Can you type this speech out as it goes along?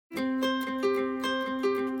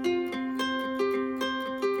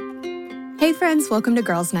Hey friends, welcome to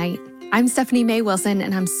Girls Night. I'm Stephanie Mae Wilson,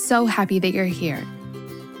 and I'm so happy that you're here.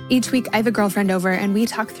 Each week, I have a girlfriend over, and we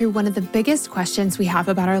talk through one of the biggest questions we have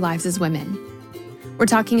about our lives as women. We're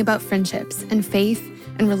talking about friendships and faith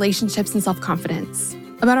and relationships and self-confidence,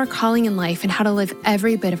 about our calling in life and how to live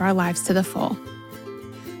every bit of our lives to the full.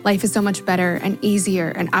 Life is so much better and easier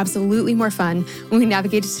and absolutely more fun when we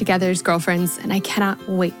navigate it together as girlfriends, and I cannot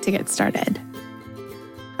wait to get started.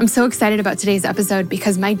 I'm so excited about today's episode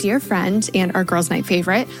because my dear friend and our Girls Night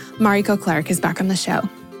favorite, Mariko Clark, is back on the show.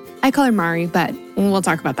 I call her Mari, but we'll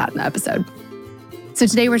talk about that in the episode. So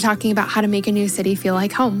today we're talking about how to make a new city feel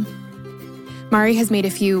like home. Mari has made a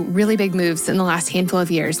few really big moves in the last handful of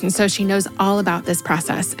years, and so she knows all about this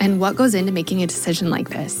process and what goes into making a decision like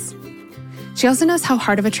this. She also knows how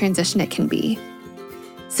hard of a transition it can be.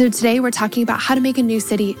 So today we're talking about how to make a new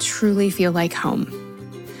city truly feel like home.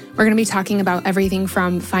 We're going to be talking about everything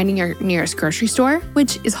from finding your nearest grocery store,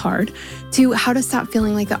 which is hard, to how to stop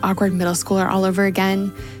feeling like the awkward middle schooler all over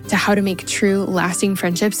again, to how to make true, lasting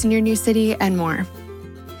friendships in your new city, and more.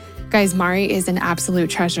 Guys, Mari is an absolute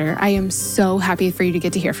treasure. I am so happy for you to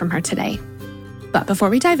get to hear from her today. But before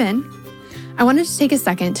we dive in, I wanted to take a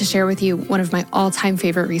second to share with you one of my all-time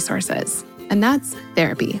favorite resources, and that's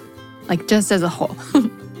therapy, like just as a whole.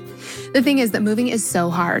 The thing is that moving is so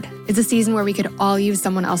hard. It's a season where we could all use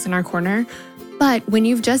someone else in our corner. But when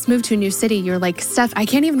you've just moved to a new city, you're like, Steph, I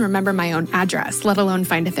can't even remember my own address, let alone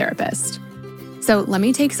find a therapist. So let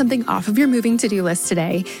me take something off of your moving to-do list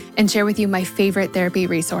today and share with you my favorite therapy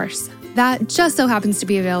resource that just so happens to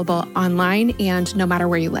be available online and no matter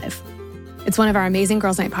where you live. It's one of our amazing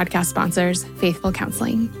Girls Night podcast sponsors, Faithful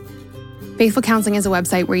Counseling. Faithful Counseling is a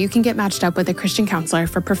website where you can get matched up with a Christian counselor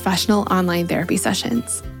for professional online therapy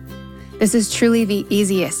sessions. This is truly the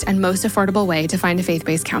easiest and most affordable way to find a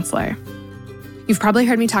faith-based counselor. You've probably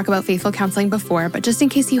heard me talk about Faithful Counseling before, but just in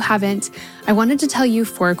case you haven't, I wanted to tell you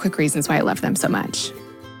 4 quick reasons why I love them so much.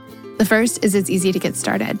 The first is it's easy to get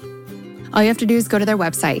started. All you have to do is go to their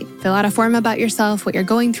website, fill out a form about yourself, what you're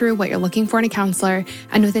going through, what you're looking for in a counselor,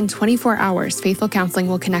 and within 24 hours, Faithful Counseling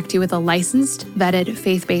will connect you with a licensed, vetted,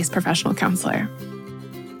 faith-based professional counselor.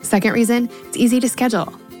 Second reason, it's easy to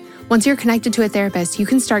schedule. Once you're connected to a therapist, you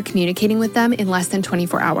can start communicating with them in less than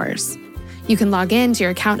 24 hours. You can log in to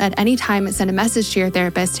your account at any time and send a message to your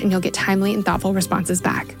therapist, and you'll get timely and thoughtful responses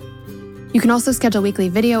back. You can also schedule weekly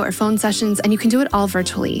video or phone sessions, and you can do it all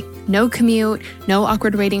virtually. No commute, no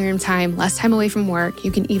awkward waiting room time, less time away from work.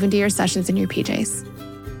 You can even do your sessions in your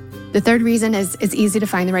PJs. The third reason is it's easy to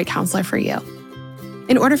find the right counselor for you.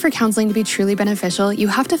 In order for counseling to be truly beneficial, you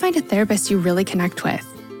have to find a therapist you really connect with.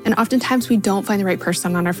 And oftentimes we don't find the right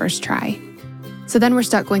person on our first try. So then we're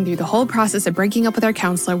stuck going through the whole process of breaking up with our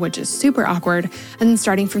counselor, which is super awkward, and then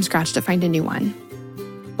starting from scratch to find a new one.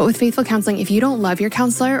 But with Faithful Counseling, if you don't love your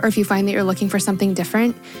counselor or if you find that you're looking for something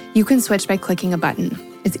different, you can switch by clicking a button.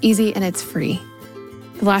 It's easy and it's free.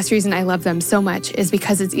 The last reason I love them so much is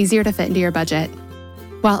because it's easier to fit into your budget.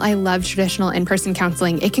 While I love traditional in-person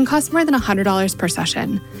counseling, it can cost more than $100 per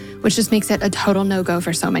session, which just makes it a total no-go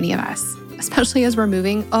for so many of us. Especially as we're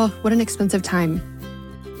moving, oh, what an expensive time.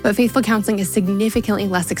 But Faithful Counseling is significantly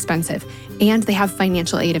less expensive, and they have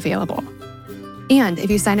financial aid available. And if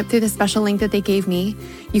you sign up through the special link that they gave me,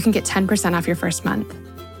 you can get 10% off your first month.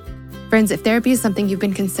 Friends, if therapy is something you've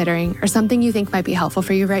been considering or something you think might be helpful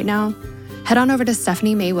for you right now, head on over to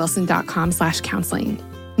stephaniemaywilson.com/counseling,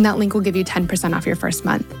 and that link will give you 10% off your first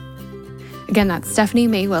month. Again, that's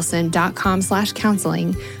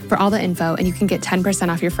stephaniemaywilson.com/counseling for all the info, and you can get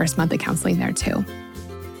 10% off your first month of counseling there too. All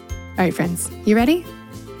right, friends, you ready?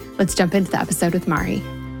 Let's jump into the episode with Mari.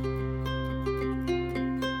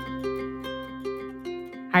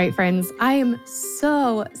 All right, friends, I am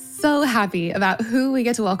so happy about who we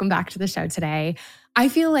get to welcome back to the show today. I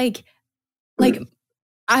feel like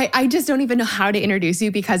I just don't even know how to introduce you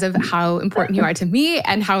because of how important you are to me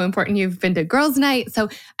and how important you've been to Girls Night. So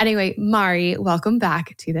anyway, Mari, welcome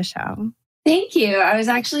back to the show. Thank you. I was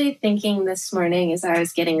actually thinking this morning as I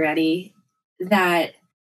was getting ready that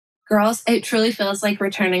it truly feels like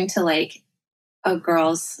returning to like a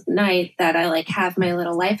girls' night, that I like have my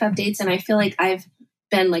little life updates. And I feel like I've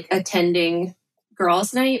been like attending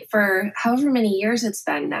girls' night for however many years it's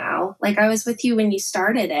been now. Like I was with you when you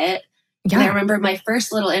started it. Yeah. And I remember my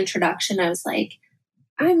first little introduction, I was like,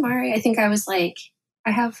 I'm Mari. I think I was like,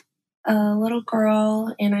 I have a little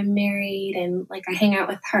girl and I'm married and like I hang out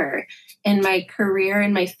with her. And my career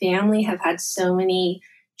and my family have had so many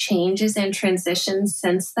changes and transitions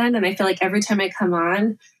since then. And I feel like every time I come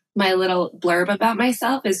on, my little blurb about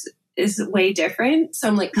myself is way different. So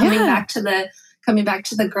I'm like coming back to the coming back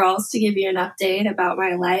to the girls to give you an update about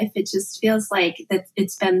my life. It just feels like that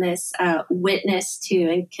it's been this witness to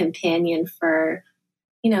and companion for,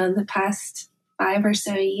 the past 5 or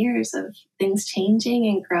so years of things changing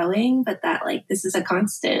and growing, but that like this is a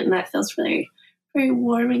constant, and that feels really very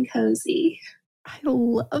warm and cozy. I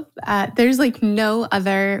love that. There's like no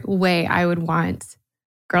other way I would want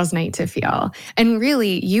girls' night to feel. And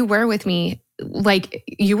really, you were with me. Like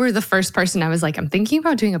you were the first person I was like, I'm thinking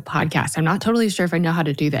about doing a podcast. I'm not totally sure if I know how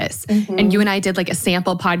to do this. Mm-hmm. And you and I did like a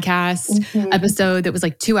sample podcast episode that was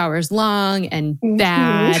like 2 hours long and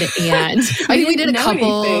bad. And I think we did a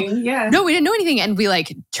couple. No, we didn't know anything. And we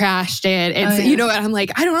like trashed it. And and I'm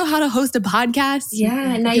like, I don't know how to host a podcast.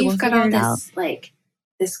 Yeah. And now you've got all this like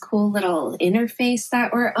this cool little interface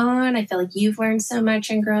that we're on. I feel like you've learned so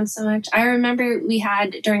much and grown so much. I remember we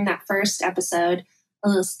had during that first episode, a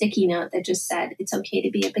little sticky note that just said, it's okay to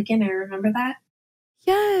be a beginner. Remember that?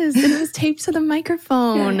 Yes. And it was taped to the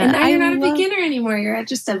microphone. Yeah, and now you're not a beginner anymore. You're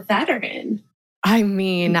just a veteran. I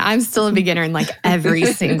mean, I'm still a beginner in like every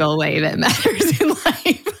single way that matters in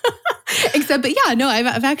life. Except, but yeah, no,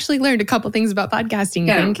 I've actually learned a couple things about podcasting. You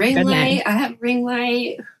got a ring light. I have ring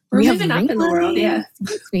light. We're moving up in the world. Yeah.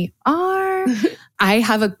 Yes, we are. I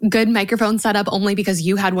have a good microphone set up only because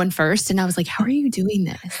you had one first. And I was like, how are you doing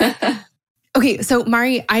this? Okay, so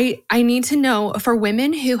Mari, I need to know for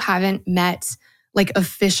women who haven't met like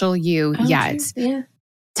official you yet,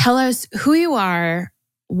 tell us who you are,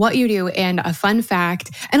 what you do, and a fun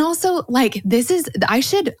fact. And also like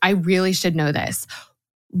I really should know this.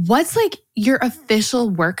 What's like your official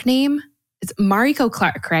work name? It's Mariko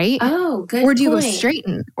Clark, right? Oh, good Or do you point. go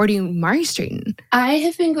Straighten? Or do you Mari Straighten? I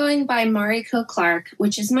have been going by Mariko Clark,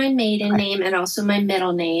 which is my maiden name and also my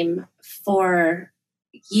middle name for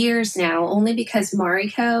years now, only because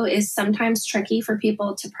Mariko is sometimes tricky for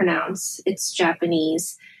people to pronounce. It's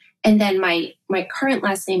Japanese. And then my current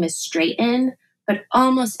last name is Straighten, but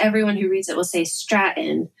almost everyone who reads it will say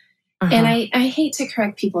Stratton. And I hate to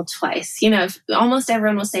correct people twice. Almost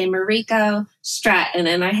everyone will say Mariko Stratton,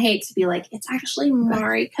 and I hate to be like, it's actually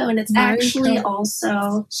Mariko, and it's actually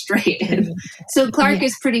also Straighten. So Clark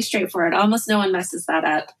is pretty straightforward. Almost no one messes that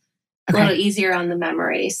up. A little easier on the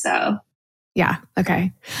memory, so... Yeah.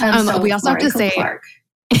 Okay. So we also have to say Clark.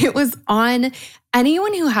 It was on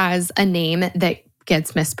anyone who has a name that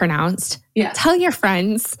gets mispronounced. Yeah. Tell your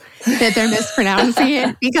friends that they're mispronouncing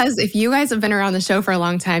it, because if you guys have been around the show for a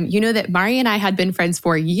long time, you know that Mari and I had been friends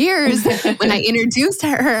for years when I introduced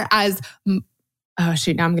her as, oh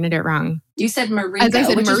shoot, now I'm going to do it wrong. You said Mariko, as I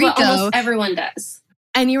said, which Mariko, is what almost everyone does.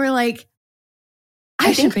 And you were like,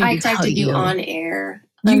 I think I corrected you on air.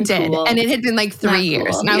 You did. And it had been like 3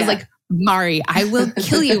 years. And I was like, Mari, I will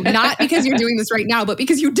kill you. Not because you're doing this right now, but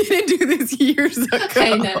because you didn't do this years ago.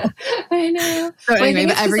 I know. So anyway,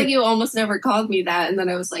 it's just like you almost never called me that. And then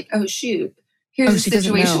I was like, oh, shoot. Here's a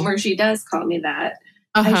situation where she does call me that.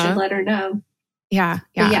 I should let her know. Yeah.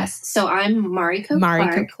 But yes. So I'm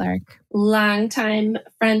Mariko Clark. Longtime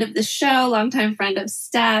friend of the show, longtime friend of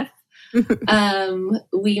Steph.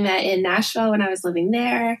 We met in Nashville when I was living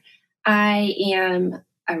there. I am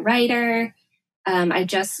a writer. I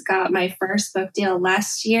just got my first book deal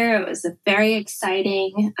last year. It was very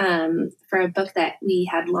exciting for a book that we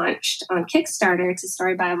had launched on Kickstarter. It's a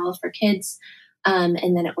story Bible for kids. And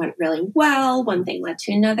then it went really well. One thing led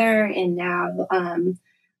to another. And now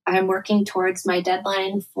I'm working towards my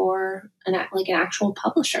deadline for an actual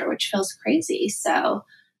publisher, which feels crazy. So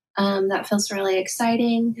that feels really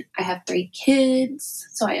exciting. I have 3 kids.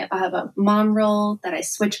 So I have a mom role that I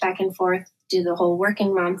switch back and forth, do the whole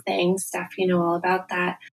working mom thing. Steph, you know all about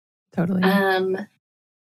that. Totally.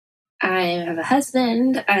 I have a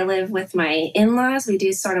husband. I live with my in-laws. We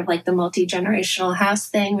do sort of like the multi-generational house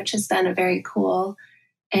thing, which has been a very cool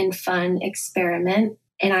and fun experiment.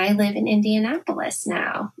 And I live in Indianapolis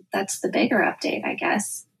now. That's the bigger update, I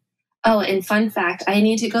guess. Oh, and fun fact, I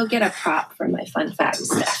need to go get a prop for my fun fact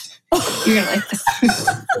stuff. You're going to like this.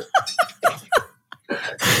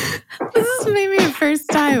 This is maybe the first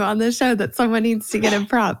time on the show that someone needs to get a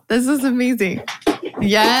prop. This is amazing.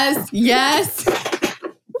 Yes.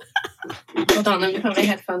 Hold on, let me put my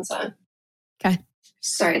headphones on. Okay.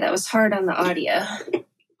 Sorry, that was hard on the audio.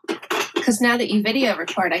 Because now that you video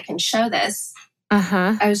record, I can show this.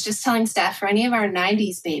 I was just telling Steph, for any of our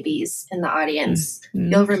 90s babies in the audience,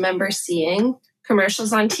 you'll remember seeing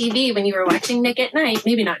commercials on TV when you were watching Nick at Night.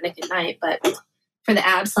 Maybe not Nick at Night, but for the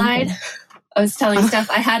ab slide. I was telling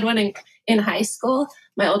Steph, I had one in high school.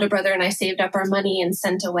 My older brother and I saved up our money and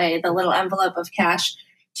sent away the little envelope of cash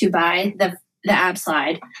to buy the ab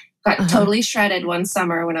slide. Got totally shredded one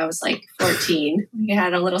summer when I was like 14. We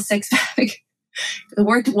had a little 6-pack. It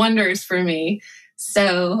worked wonders for me.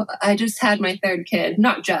 So I just had my third kid,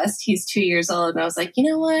 not just, he's 2 years old. And I was like, you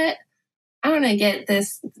know what? I want to get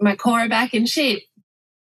my core back in shape.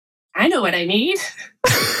 I know what I need.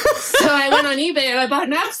 So I went on eBay and I bought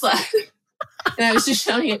an app slide. And I was just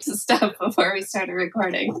showing it to Steph before we started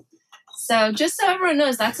recording. So just so everyone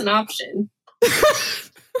knows, that's an option.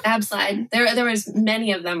 Ab slide. There was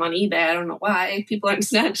many of them on eBay. I don't know why people aren't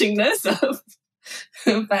snatching this up.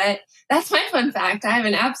 But that's my fun fact. I have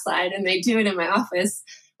an ab slide and they do it in my office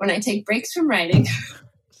when I take breaks from writing.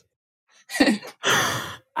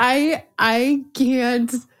 I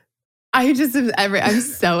can't. I'm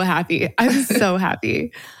so happy. I'm so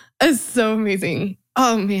happy. It's so amazing.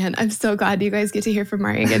 Oh man, I'm so glad you guys get to hear from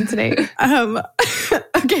Mari again today.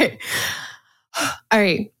 Okay. All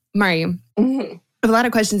right, Mari. Mm-hmm. I have a lot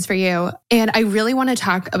of questions for you. And I really want to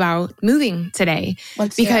talk about moving today.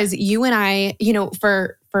 Because you and I,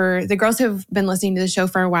 for the girls who have been listening to the show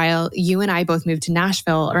for a while, you and I both moved to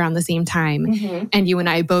Nashville around the same time. Mm-hmm. And you and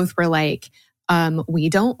I both were like, we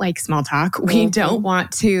don't like small talk. We don't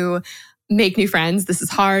want to make new friends. This is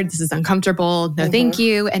hard. This is uncomfortable. No, thank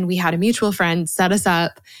you. And we had a mutual friend set us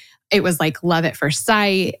up. It was like love at first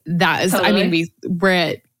sight. That is, totally. I mean, we were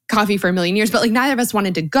at coffee for a million years, but like neither of us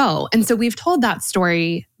wanted to go. And so we've told that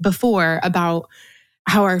story before about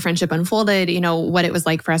how our friendship unfolded, what it was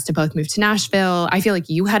like for us to both move to Nashville. I feel like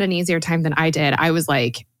you had an easier time than I did. I was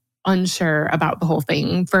like unsure about the whole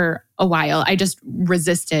thing for a while. I just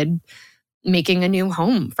resisted making a new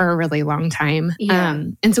home for a really long time. Yeah.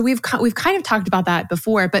 And so we've kind of talked about that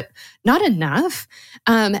before, but not enough.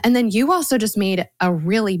 And then you also just made a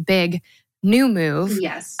really big new move.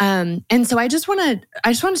 Yes. And so I just want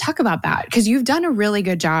to talk about that because you've done a really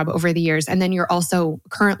good job over the years. And then you're also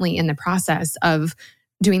currently in the process of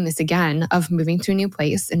doing this again, of moving to a new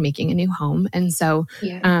place and making a new home. And so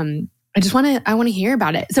I want to hear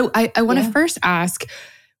about it. So I want to first ask,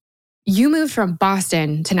 you moved from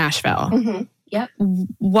Boston to Nashville. Mm-hmm. Yep.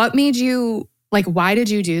 What made you, why did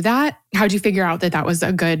you do that? How did you figure out that was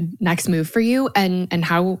a good next move for you? And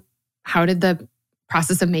how did the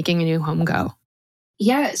process of making a new home go?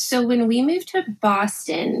 Yeah. So when we moved to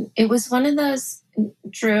Boston, it was one of those,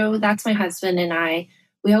 Drew, that's my husband, and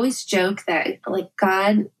we always joke that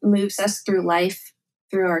God moves us through life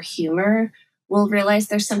through our humor. We'll realize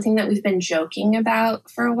there's something that we've been joking about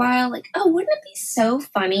for a while. Wouldn't it be so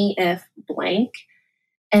funny if blank?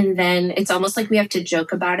 And then it's almost like we have to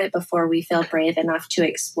joke about it before we feel brave enough to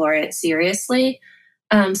explore it seriously.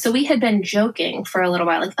 So we had been joking for a little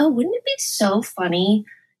while, wouldn't it be so funny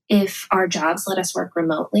if our jobs let us work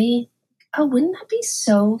remotely? Oh, wouldn't that be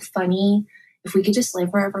so funny if we could just live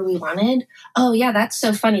wherever we wanted? Oh yeah, that's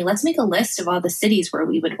so funny. Let's make a list of all the cities where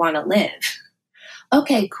we would want to live.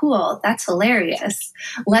 Okay, cool. That's hilarious.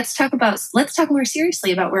 Let's talk more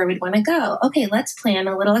seriously about where we'd want to go. Okay, let's plan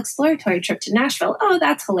a little exploratory trip to Nashville. Oh,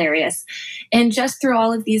 that's hilarious. And just through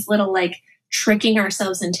all of these little tricking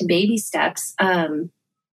ourselves into baby steps,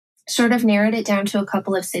 sort of narrowed it down to a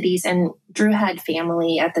couple of cities. And Drew had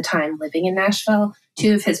family at the time living in Nashville.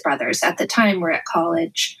 Two of his brothers at the time were at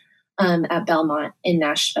college at Belmont in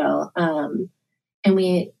Nashville. And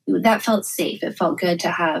that felt safe. It felt good to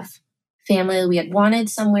have family. We had wanted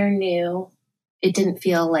somewhere new. It didn't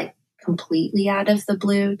feel completely out of the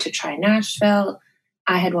blue to try Nashville.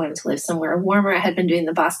 I had wanted to live somewhere warmer. I had been doing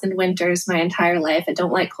the Boston winters my entire life. I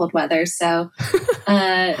don't like cold weather. So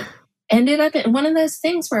ended up in one of those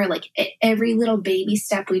things where every little baby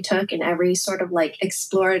step we took and every sort of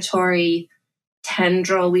exploratory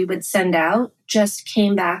tendril we would send out just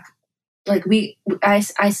came back. I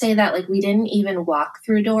say that we didn't even walk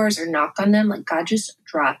through doors or knock on them. God just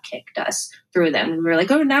drop kicked us through them. And we were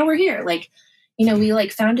oh, now we're here. We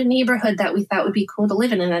found a neighborhood that we thought would be cool to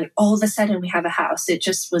live in. And then all of a sudden we have a house. It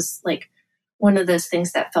just was one of those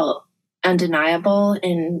things that felt undeniable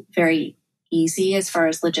and very easy as far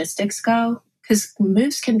as logistics go. Because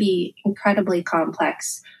moves can be incredibly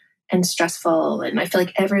complex and stressful. And I feel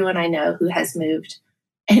like everyone I know who has moved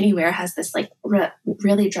anywhere has this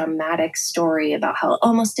really dramatic story about how it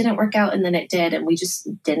almost didn't work out and then it did, and we just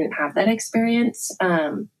didn't have that experience.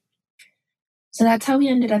 So that's how we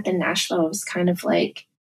ended up in Nashville. It was kind of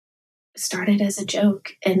started as a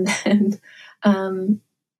joke and then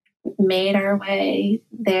made our way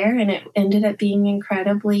there, and it ended up being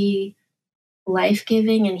incredibly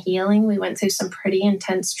life-giving and healing. We went through some pretty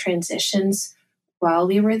intense transitions while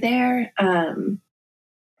we were there.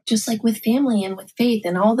 Just with family and with faith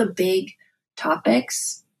and all the big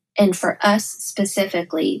topics. And for us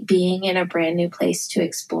specifically, being in a brand new place to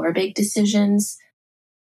explore big decisions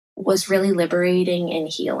was really liberating and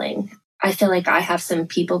healing. I feel like I have some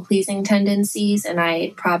people pleasing tendencies. And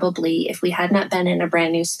I probably, if we had not been in a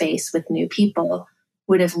brand new space with new people,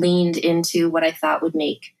 would have leaned into what I thought would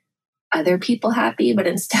make other people happy. But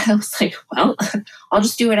instead I was like, well, I'll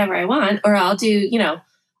just do whatever I want, or I'll do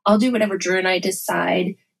whatever Drew and I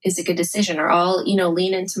decide is a good decision, or I'll,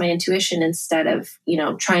 lean into my intuition instead of,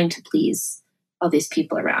 trying to please all these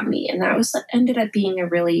people around me. And that was ended up being a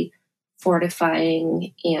really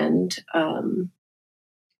fortifying and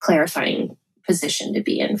clarifying position to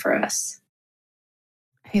be in for us.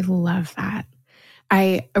 I love that.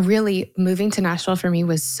 Moving to Nashville for me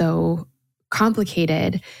was so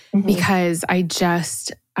complicated because I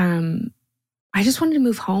just wanted to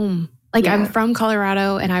move home. Like I'm from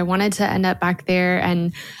Colorado and I wanted to end up back there,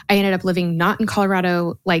 and I ended up living not in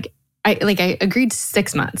Colorado. I agreed to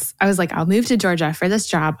 6 months. I was like, I'll move to Georgia for this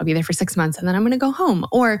job. I'll be there for 6 months and then I'm going to go home.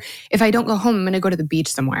 Or if I don't go home, I'm going to go to the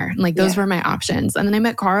beach somewhere. And those were my options. And then I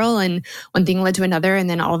met Carl and one thing led to another. And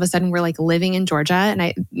then all of a sudden we're living in Georgia. And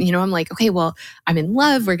I'm like, okay, well, I'm in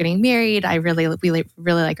love. We're getting married. We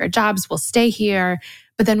really like our jobs. We'll stay here.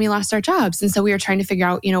 But then we lost our jobs. And so we were trying to figure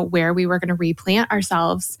out, where we were going to replant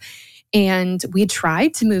ourselves. And we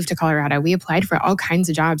tried to move to Colorado. We applied for all kinds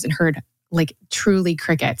of jobs and heard truly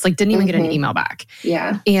crickets, didn't even get an email back.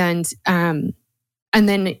 Yeah. And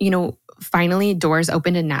then, finally doors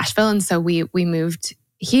opened in Nashville. And so we moved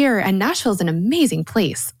here, and Nashville is an amazing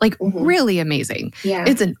place, really amazing. Yeah.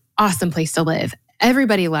 It's an awesome place to live.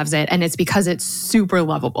 Everybody loves it. And it's because it's super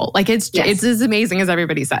lovable. It's as amazing as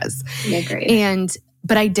everybody says. I agree.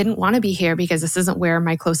 But I didn't want to be here because this isn't where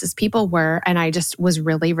my closest people were. And I just was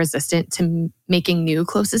really resistant to making new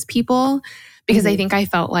closest people because I think I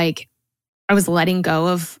felt like I was letting go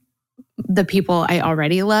of the people I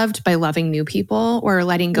already loved by loving new people, or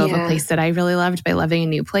letting go of a place that I really loved by loving a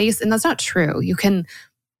new place. And that's not true. You can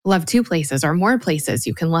love two places or more places.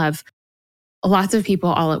 You can love lots of people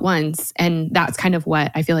all at once. And that's kind of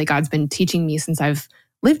what I feel like God's been teaching me since I've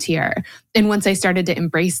lived here. And once I started to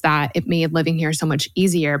embrace that, it made living here so much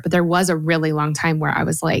easier. But there was a really long time where I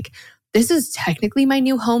was like, this is technically my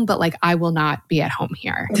new home, but I will not be at home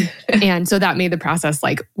here. And so that made the process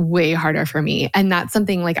way harder for me. And that's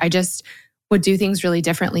something I just would do things really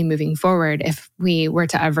differently moving forward. If we were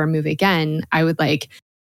to ever move again, I would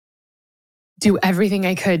do everything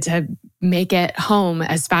I could to make it home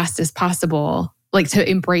as fast as possible, to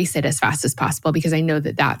embrace it as fast as possible, because I know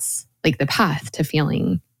that that's the path to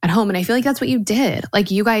feeling at home. And I feel like that's what you did.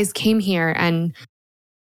 You guys came here and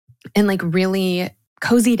really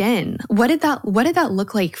cozied in. What did that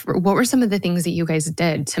look like? What were some of the things that you guys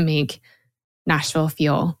did to make Nashville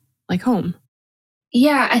feel like home?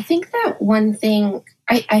 Yeah, I think that one thing,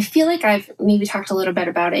 I feel like I've maybe talked a little bit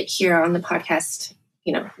about it here on the podcast,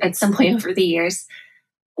 at some point over the years.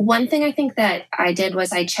 One thing I think that I did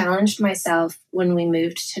was I challenged myself when we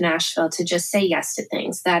moved to Nashville to just say yes to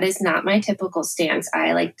things. That is not my typical stance.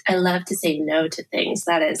 I love to say no to things.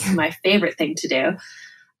 That is my favorite thing to do.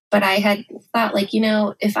 But I had thought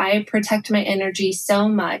if I protect my energy so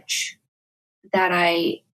much that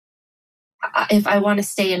if I want to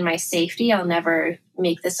stay in my safety, I'll never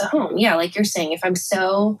make this a home. Yeah, like you're saying, if I'm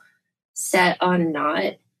so set on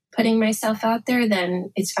not putting myself out there,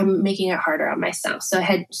 then I'm making it harder on myself. So I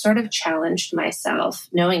had sort of challenged myself,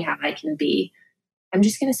 knowing how I can be. I'm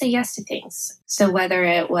just going to say yes to things. So whether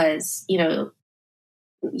it was,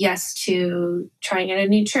 yes to trying out a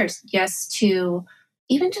new church, yes to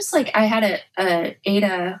even just I had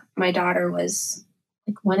Ada, my daughter was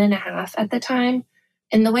 1.5 at the time.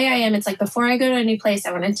 And the way I am, it's before I go to a new place,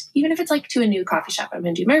 I want to, even if it's to a new coffee shop, I'm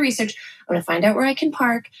going to do my research. I'm going to find out where I can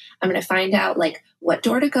park. I'm going to find out what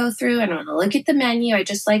door to go through. And I'm going to look at the menu. I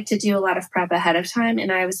just like to do a lot of prep ahead of time.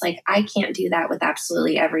 And I was I can't do that with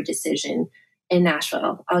absolutely every decision in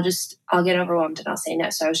Nashville. I'll get overwhelmed and I'll say no.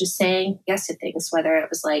 So I was just saying yes to things, whether it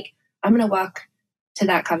was I'm going to walk to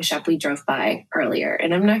that coffee shop we drove by earlier.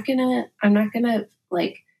 And I'm not going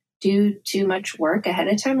to do too much work ahead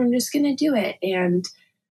of time. I'm just going to do it. And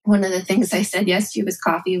one of the things I said yes to was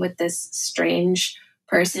coffee with this strange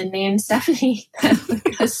person named Stephanie,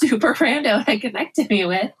 a super rando had connected me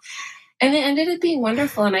with. And it ended up being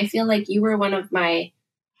wonderful. And I feel like you were one of my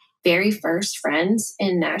very first friends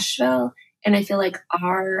in Nashville. And I feel like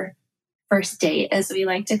our first date, as we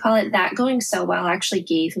like to call it, that going so well actually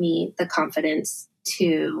gave me the confidence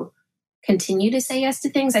to continue to say yes to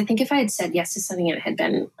things. I think if I had said yes to something that had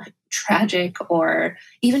been tragic or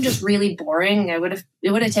even just really boring, it would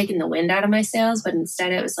have taken the wind out of my sails. But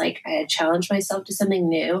instead it was I had challenged myself to something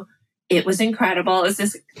new. It was incredible. It was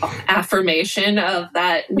this affirmation of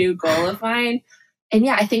that new goal of mine. And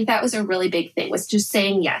yeah, I think that was a really big thing, was just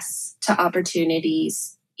saying yes to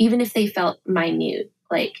opportunities, even if they felt minute.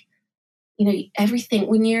 Like, everything,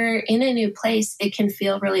 when you're in a new place, it can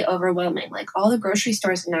feel really overwhelming. Like all the grocery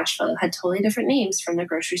stores in Nashville had totally different names from the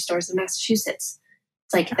grocery stores in Massachusetts.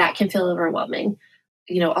 It's like that can feel overwhelming.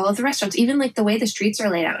 All of the restaurants, even like the way the streets are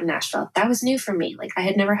laid out in Nashville, that was new for me. Like I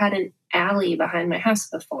had never had an alley behind my house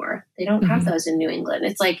before. They don't have those in New England.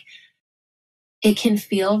 It's like, it can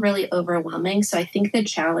feel really overwhelming. So I think the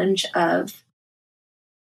challenge of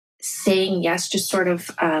saying yes just sort of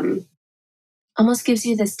almost gives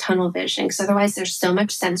you this tunnel vision, because otherwise there's so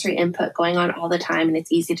much sensory input going on all the time, and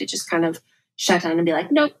it's easy to just kind of shut down and be like,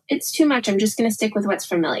 nope, it's too much. I'm just going to stick with what's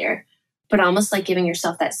familiar. But almost like giving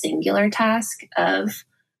yourself that singular task of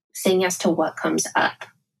saying yes to what comes up.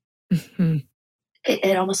 Mm-hmm.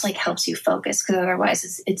 It almost like helps you focus, because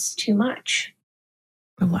otherwise it's too much.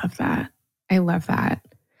 I love that. I love that.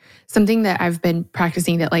 Something that I've been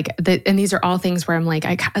practicing and these are all things where I'm like,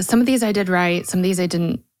 some of these I did right. Some of these I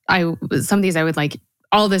didn't. Some of these I would like,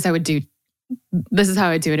 all of this I would do. This is how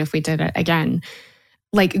I would do it if we did it again.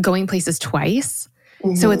 Like going places twice.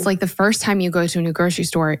 Mm-hmm. So it's like the first time you go to a new grocery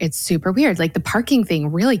store, it's super weird. Like the parking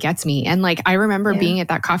thing really gets me. And like, I remember being at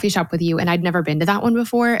that coffee shop with you, and I'd never been to that one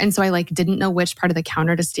before. And so I like didn't know which part of the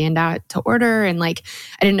counter to stand at to order. And like,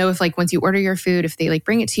 I didn't know if like once you order your food, if they like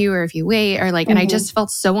bring it to you or if you wait or like, and I just felt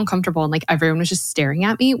so uncomfortable. And like everyone was just staring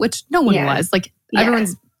at me, which no one was. Like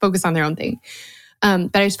everyone's focused on their own thing.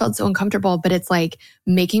 But I just felt so uncomfortable. But it's like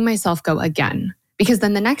making myself go again. Because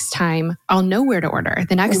then the next time I'll know where to order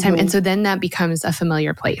the next time. And so then that becomes a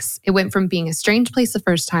familiar place. It went from being a strange place the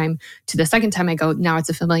first time to the second time I go, now it's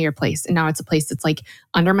a familiar place. And now it's a place that's like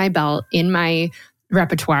under my belt, in my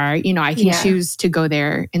repertoire. I can choose to go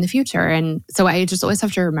there in the future. And so I just always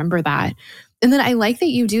have to remember that. And then I like that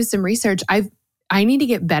you do some research. I need to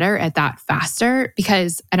get better at that faster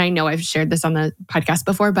because, and I know I've shared this on the podcast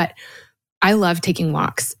before, but I love taking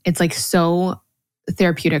walks. It's like so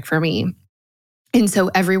therapeutic for me. And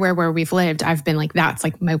so everywhere where we've lived, I've been like, that's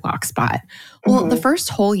like my walk spot. Well, the first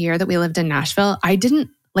whole year that we lived in Nashville, I didn't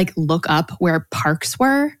like look up where parks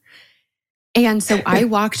were. And so I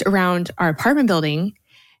walked around our apartment building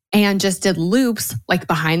and just did loops like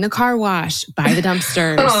behind the car wash, by the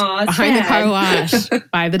dumpsters, behind the car wash,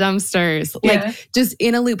 by the dumpsters, like just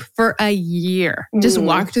in a loop for a year, just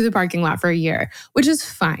walk through the parking lot for a year, which is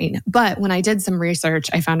fine. But when I did some research,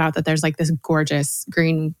 I found out that there's like this gorgeous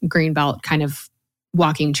green belt kind of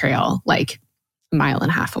walking trail, like a mile and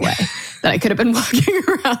a half away that I could have been walking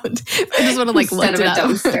around. I just want to like look it up.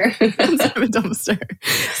 Instead of a dumpster.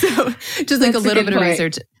 So just like a little bit of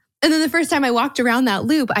research. And then the first time I walked around that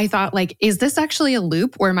loop, I thought like, is this actually a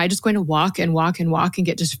loop or am I just going to walk and walk and walk and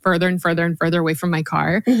get just further and further and further away from my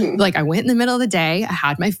car? Like I went in the middle of the day, I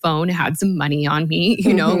had my phone, I had some money on me,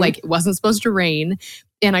 like it wasn't supposed to rain.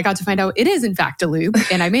 And I got to find out it is in fact a loop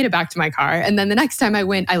and I made it back to my car. And then the next time I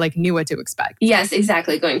went, I like knew what to expect. Yes,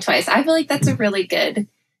 exactly. Going twice. I feel like that's a really good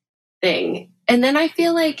thing. And then I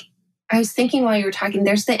feel like I was thinking while you were talking,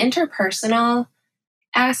 there's the interpersonal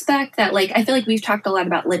aspect that like, I feel like we've talked a lot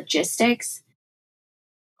about logistics,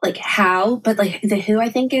 like how, but like the who I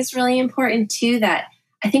think is really important too, that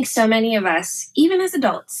I think so many of us, even as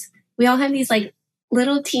adults, we all have these like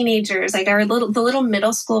little teenagers, like the little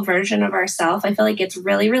middle school version of ourselves. I feel like it's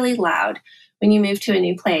really, really loud when you move to a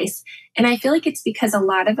new place. And I feel like it's because a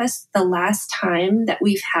lot of us, the last time that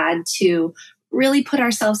we've had to really put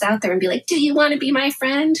ourselves out there and be like, do you want to be my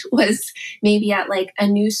friend? Was maybe at like a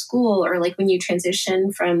new school or like when you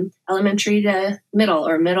transition from elementary to middle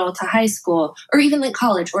or middle to high school or even like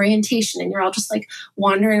college orientation. And you're all just like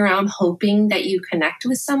wandering around hoping that you connect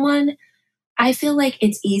with someone. I feel like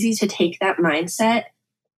it's easy to take that mindset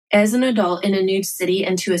as an adult in a new city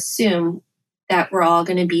and to assume that we're all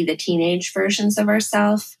going to be the teenage versions of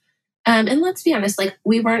ourselves. And let's be honest, like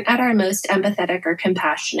we weren't at our most empathetic or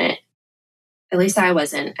compassionate. At least I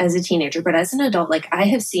wasn't as a teenager, but as an adult, like I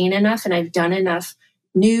have seen enough and I've done enough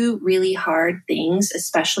new, really hard things,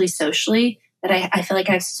 especially socially, that I feel like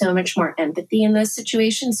I have so much more empathy in those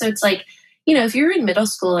situations. So it's like, if you're in middle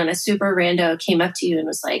school and a super rando came up to you and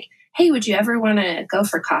was like, hey, would you ever want to go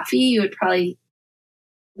for coffee? You would probably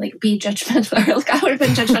like be judgmental. Or like I would have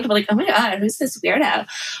been judgmental, like, oh my God, who's this weirdo?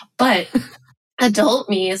 But adult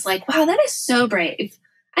me is like, wow, that is so brave.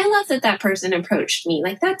 I love that person approached me.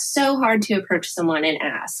 Like, that's so hard to approach someone and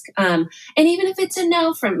ask. And even if it's a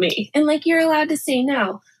no from me and like, you're allowed to say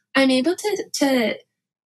no, I'm able to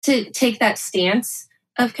take that stance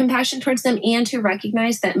of compassion towards them and to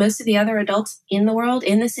recognize that most of the other adults in the world,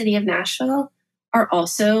 in the city of Nashville, are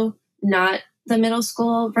also not the middle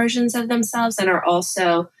school versions of themselves and are also,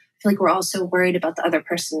 I feel like we're also worried about the other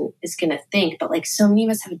person is going to think. But like so many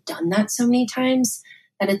of us have done that so many times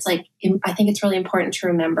that it's like, I think it's really important to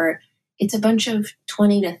remember it's a bunch of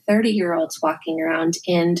 20 to 30-year-olds walking around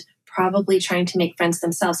and probably trying to make friends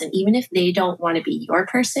themselves. And even if they don't want to be your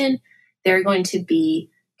person, they're going to be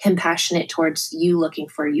compassionate towards you looking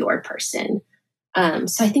for your person.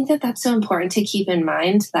 So I think that that's so important to keep in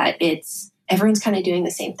mind, that everyone's kind of doing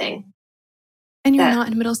the same thing. And you're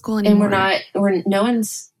not in middle school anymore. And no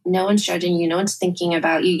one's judging you. No one's thinking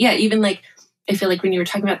about you. Yeah. Even like, I feel like when you were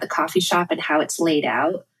talking about the coffee shop and how it's laid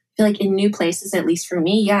out, I feel like in new places, at least for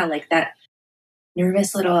me, yeah, like that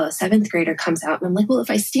nervous little seventh grader comes out and I'm like, well,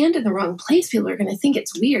 if I stand in the wrong place, people are going to think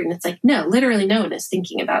it's weird. And it's like, no, literally no one is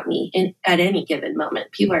thinking about me at any given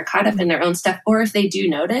moment. People are caught up in their own stuff. Or if they do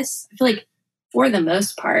notice, I feel like for the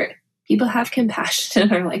most part, people have compassion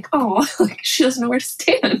and are like, oh, like she doesn't know where to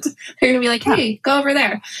stand. They're going to be like, hey, go over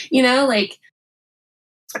there. Like,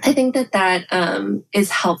 I think that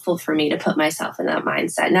is helpful for me to put myself in that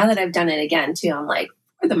mindset. Now that I've done it again too, I'm like,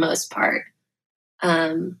 for the most part,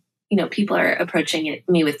 people are approaching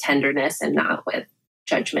me with tenderness and not with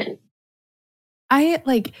judgment.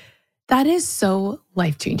 That is so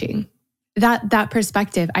life-changing. That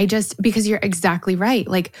perspective. Because you're exactly right.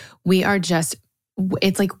 Like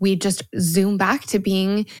it's like we just zoom back to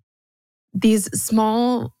being these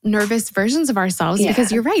small, nervous versions of ourselves,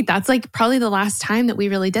 because you're right. That's like probably the last time that we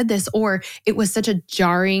really did this, or it was such a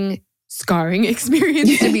jarring, scarring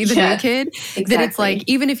experience to be the new kid, that it's like,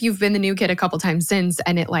 even if you've been the new kid a couple times since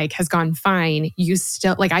and it like has gone fine, you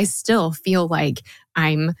still I still feel like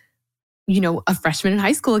I'm, a freshman in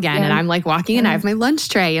high school again. And I'm like walking and I have my lunch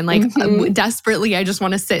tray and like desperately, I just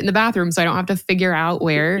want to sit in the bathroom so I don't have to figure out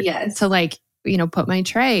where to like, put my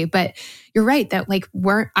tray. But you're right that like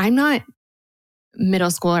I'm not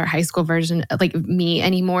middle school or high school version like me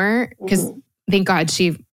anymore, because thank God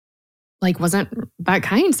she like wasn't that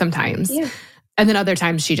kind sometimes. Yeah. And then other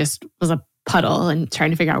times she just was a puddle and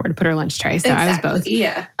trying to figure out where to put her lunch tray. So I was both.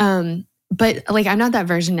 Yeah. But like I'm not that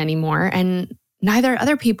version anymore, and neither are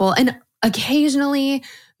other people. And occasionally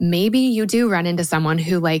maybe you do run into someone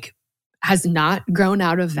who like has not grown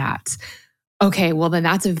out of that. Okay, well then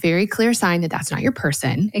that's a very clear sign that that's not your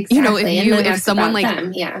person. Exactly. If someone like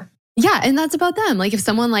them. Yeah, and that's about them. Like if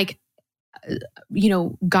someone like,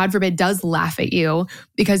 God forbid, does laugh at you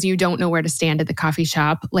because you don't know where to stand at the coffee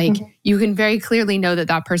shop, like you can very clearly know that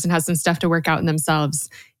that person has some stuff to work out in themselves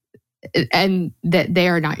and that they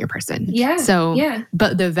are not your person. Yeah. So,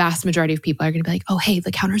 but the vast majority of people are going to be like, oh, hey,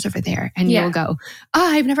 the counter's over there. And you'll go,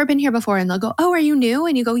 I've never been here before. And they'll go, oh, are you new?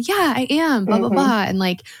 And you go, yeah, I am, blah, blah, blah. And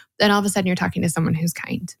like, then all of a sudden you're talking to someone who's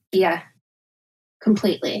kind. Yeah,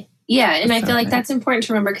 completely. Yeah. And I feel like that's important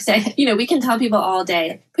to remember, because, we can tell people all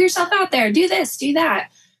day, put yourself out there, do this, do that.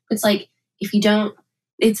 It's like, if you don't,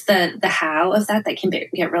 it's the how of that can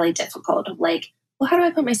get really difficult. Of like, well, how do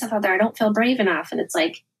I put myself out there? I don't feel brave enough. And it's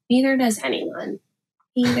like, neither does anyone.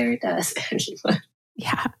 Neither does anyone.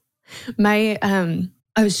 Yeah. I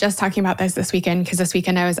was just talking about this weekend, because this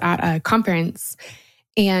weekend I was at a conference.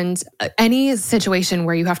 And any situation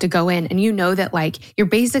where you have to go in and that like you're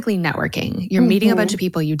basically networking, you're meeting a bunch of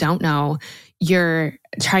people you don't know, you're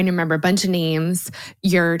trying to remember a bunch of names,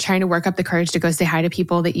 you're trying to work up the courage to go say hi to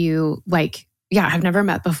people that you like, have never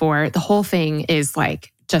met before. The whole thing is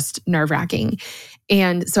like just nerve-wracking.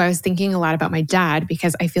 And so I was thinking a lot about my dad,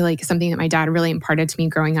 because I feel like something that my dad really imparted to me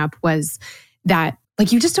growing up was that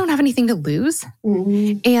like you just don't have anything to lose.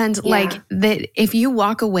 And like that if you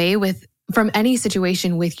walk away from any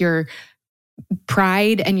situation with your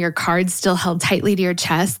pride and your cards still held tightly to your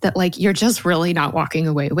chest, that like you're just really not walking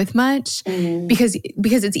away with much, because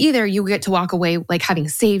it's either you get to walk away like having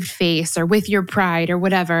saved face or with your pride or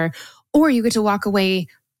whatever, or you get to walk away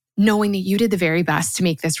knowing that you did the very best to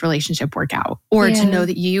make this relationship work out, or to know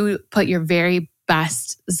that you put your very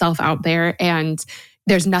best self out there and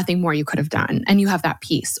there's nothing more you could have done, and you have that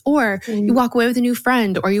peace. Or you walk away with a new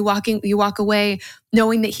friend, or you walk away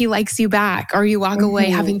knowing that he likes you back, or you walk away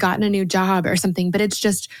having gotten a new job or something. But it's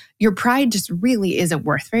just, your pride just really isn't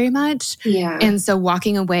worth very much. Yeah. And so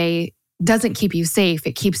walking away doesn't keep you safe.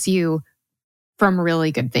 It keeps you from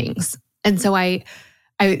really good things. And so I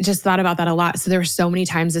just thought about that a lot. So there were so many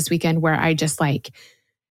times this weekend where I just like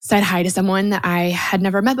said hi to someone that I had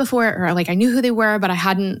never met before, or like I knew who they were, but I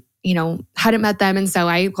hadn't met them. And so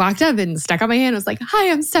I walked up and stuck out my hand and was like,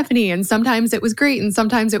 hi, I'm Stephanie. And sometimes it was great. And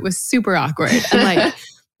sometimes it was super awkward. And like,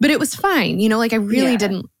 but it was fine. Like I really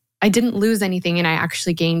didn't lose anything, and I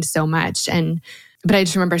actually gained so much. But I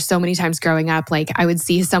just remember so many times growing up, like I would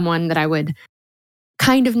see someone that I would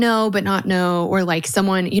kind of know, but not know, or like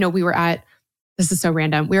someone, this is so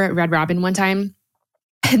random. We were at Red Robin one time,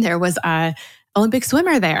 and there was a Olympic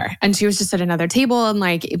swimmer there. And she was just at another table. And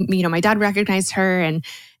like, my dad recognized her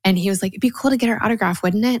and he was like, it'd be cool to get her autograph,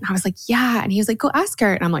 wouldn't it? And I was like, yeah. And he was like, go ask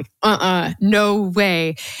her. And I'm like, no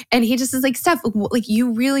way. And he just is like, Steph, like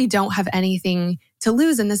you really don't have anything to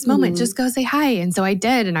lose in this moment. Just go say hi. And so I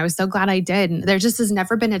did. And I was so glad I did. And there just has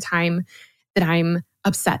never been a time that I'm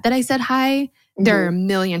upset that I said hi. There are a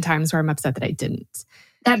million times where I'm upset that I didn't.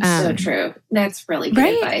 That's so true. That's really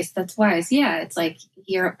good advice. That's wise. Yeah. It's like,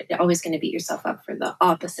 you're always going to beat yourself up for the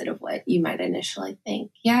opposite of what you might initially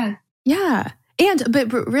think. Yeah. Yeah.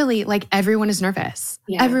 But really, like everyone is nervous.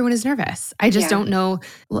 Yeah. Everyone is nervous. I just don't know.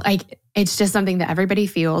 Like, it's just something that everybody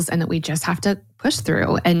feels and that we just have to push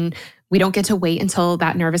through. And we don't get to wait until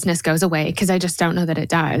that nervousness goes away because I just don't know that it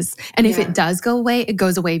does. And if it does go away, it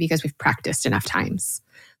goes away because we've practiced enough times.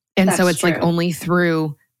 And so it's like only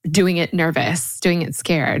through doing it nervous, doing it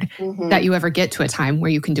scared, that you ever get to a time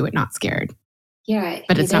where you can do it not scared. Yeah.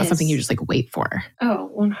 But it's not something you just like wait for.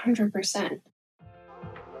 Oh, 100%.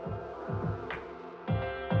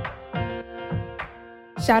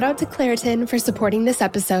 Shout out to Claritin for supporting this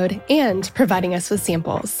episode and providing us with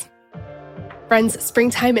samples. Friends,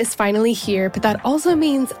 springtime is finally here, but that also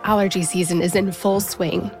means allergy season is in full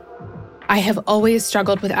swing. I have always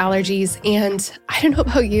struggled with allergies, and I don't know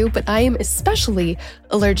about you, but I am especially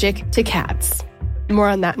allergic to cats. More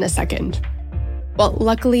on that in a second. Well,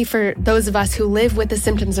 luckily for those of us who live with the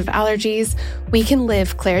symptoms of allergies, we can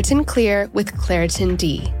live Claritin Clear with Claritin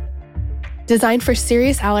D. Designed for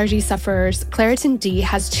serious allergy sufferers, Claritin D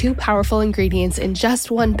has 2 powerful ingredients in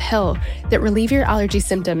just one pill that relieve your allergy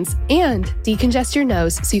symptoms and decongest your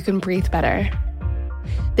nose so you can breathe better.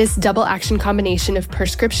 This double-action combination of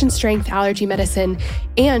prescription-strength allergy medicine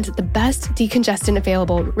and the best decongestant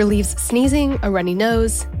available relieves sneezing, a runny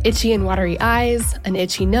nose, itchy and watery eyes, an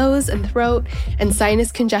itchy nose and throat, and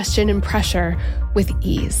sinus congestion and pressure with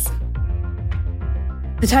ease.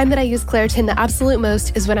 The time that I use Claritin the absolute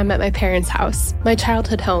most is when I'm at my parents' house, my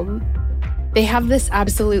childhood home. They have this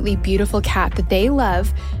absolutely beautiful cat that they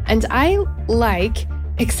love, and I like,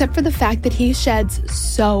 except for the fact that he sheds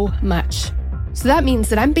so much. So that means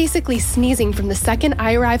that I'm basically sneezing from the second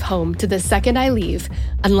I arrive home to the second I leave,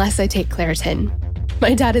 unless I take Claritin.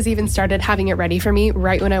 My dad has even started having it ready for me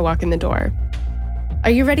right when I walk in the door. Are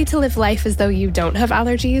you ready to live life as though you don't have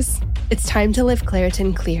allergies? It's time to live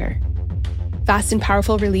Claritin Clear. Fast and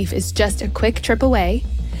powerful relief is just a quick trip away.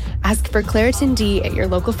 Ask for Claritin D at your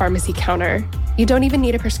local pharmacy counter. You don't even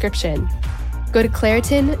need a prescription. Go to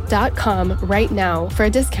Claritin.com right now for a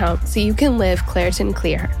discount so you can live Claritin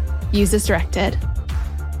Clear. Use as directed.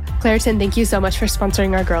 Claritin, thank you so much for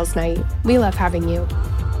sponsoring our girls' night. We love having you.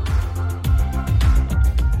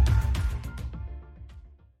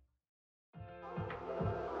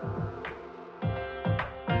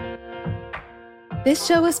 This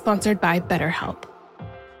show is sponsored by BetterHelp.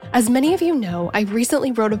 As many of you know, I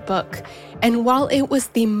recently wrote a book, and while it was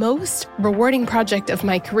the most rewarding project of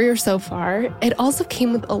my career so far, it also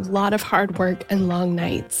came with a lot of hard work and long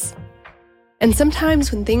nights. And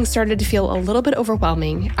sometimes when things started to feel a little bit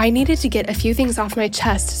overwhelming, I needed to get a few things off my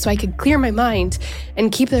chest so I could clear my mind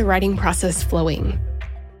and keep the writing process flowing.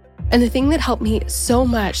 And the thing that helped me so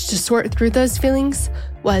much to sort through those feelings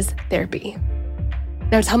was therapy.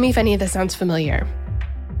 Now tell me if any of this sounds familiar.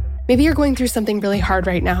 Maybe you're going through something really hard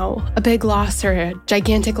right now, a big loss or a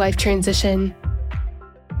gigantic life transition.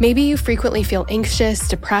 Maybe you frequently feel anxious,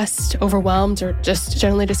 depressed, overwhelmed, or just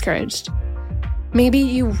generally discouraged. Maybe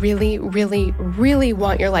you really, really, really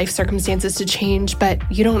want your life circumstances to change, but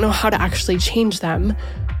you don't know how to actually change them.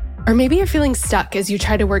 Or maybe you're feeling stuck as you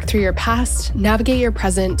try to work through your past, navigate your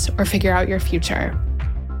present, or figure out your future.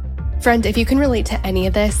 Friend, if you can relate to any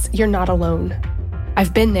of this, you're not alone.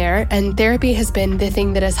 I've been there, and therapy has been the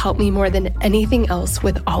thing that has helped me more than anything else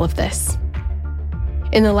with all of this.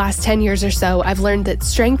 In the last 10 years or so, I've learned that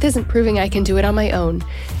strength isn't proving I can do it on my own.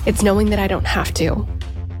 It's knowing that I don't have to.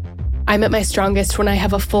 I'm at my strongest when I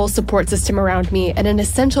have a full support system around me, and an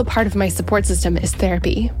essential part of my support system is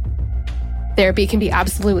therapy. Therapy can be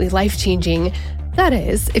absolutely life-changing. That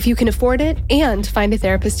is, if you can afford it and find a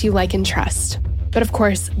therapist you like and trust. But of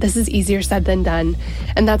course, this is easier said than done,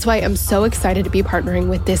 and that's why I'm so excited to be partnering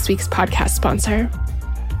with this week's podcast sponsor.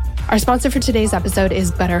 Our sponsor for today's episode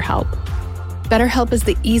is BetterHelp. BetterHelp is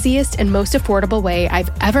the easiest and most affordable way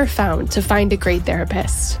I've ever found to find a great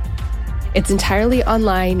therapist. It's entirely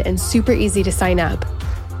online and super easy to sign up.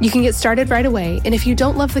 You can get started right away, and if you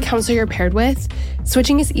don't love the counselor you're paired with,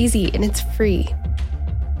 switching is easy and it's free.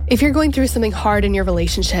 If you're going through something hard in your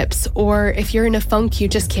relationships, or if you're in a funk you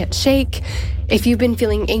just can't shake, if you've been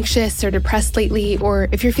feeling anxious or depressed lately, or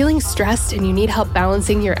if you're feeling stressed and you need help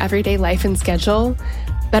balancing your everyday life and schedule,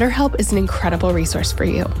 BetterHelp is an incredible resource for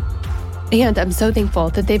you. And I'm so thankful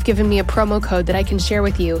that they've given me a promo code that I can share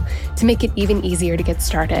with you to make it even easier to get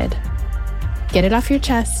started. Get it off your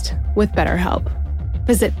chest with BetterHelp.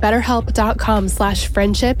 Visit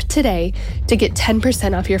betterhelp.com/friendship today to get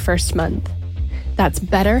 10% off your first month. That's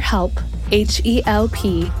BetterHelp,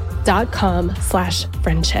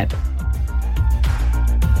 HELP.com/friendship.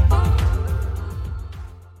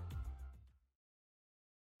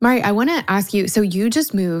 Mari, I want to ask you, so you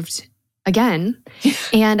just moved again,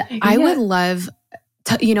 and I would love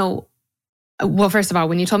to, well, first of all,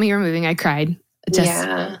 when you told me you were moving, I cried.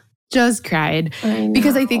 Just cried. I know,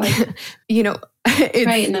 because I think, it's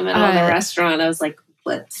right in the middle of the restaurant, I was like,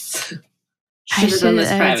 should have done this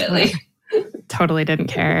privately. Totally didn't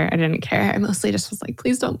care. I didn't care. I mostly just was like,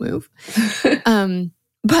 please don't move.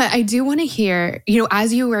 But I do want to hear,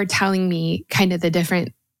 as you were telling me kind of the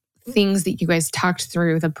different things that you guys talked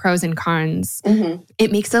through, the pros and cons,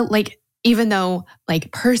 it makes it like, even though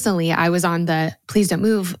like personally I was on the please don't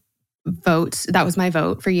move vote, that was my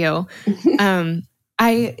vote for you.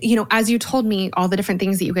 As you told me all the different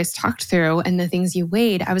things that you guys talked through and the things you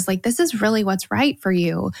weighed, I was like, this is really what's right for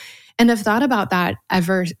you. And I've thought about that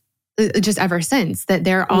ever since, that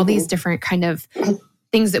there are all these different kind of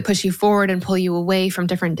things that push you forward and pull you away from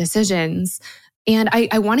different decisions. And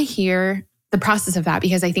I want to hear the process of that,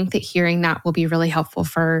 because I think that hearing that will be really helpful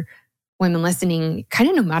for women listening, kind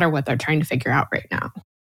of no matter what they're trying to figure out right now.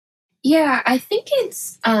 Yeah, I think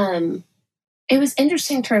it was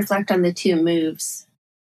interesting to reflect on the two moves.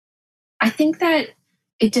 I think that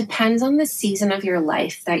it depends on the season of your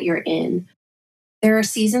life that you're in. There are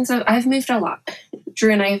seasons I've moved a lot.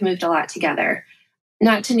 Drew and I have moved a lot together,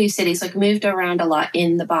 not to new cities, like moved around a lot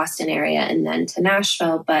in the Boston area and then to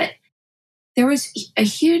Nashville. But there was a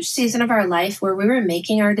huge season of our life where we were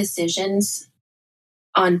making our decisions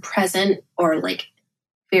on present or like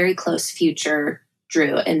very close future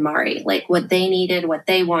Drew and Mari, like what they needed, what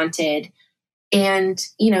they wanted. And,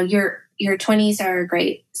 your 20s are a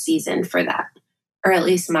great season for that, or at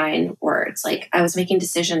least mine were. It's like I was making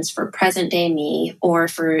decisions for present day me, or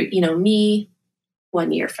for, me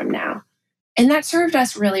 1 year from now. And that served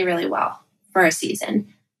us really, really well for a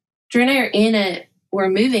season. Drew and I we're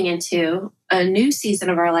moving into a new season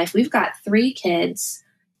of our life. We've got 3 kids.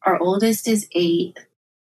 Our oldest is 8.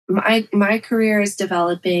 My career is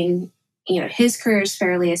developing, his career is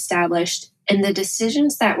fairly established. And the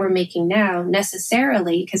decisions that we're making now,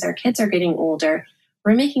 necessarily, because our kids are getting older,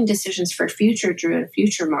 we're making decisions for future Drew and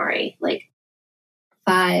future Mari, like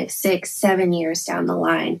 5, 6, 7 years down the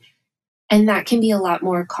line. And that can be a lot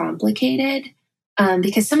more complicated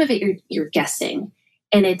because some of it you're guessing.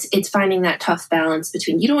 And it's finding that tough balance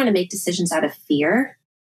between, you don't want to make decisions out of fear,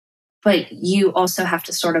 but you also have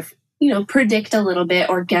to sort of, predict a little bit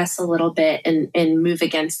or guess a little bit and move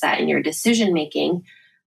against that in your decision making.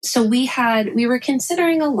 So we were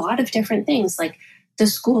considering a lot of different things, like the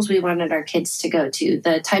schools we wanted our kids to go to,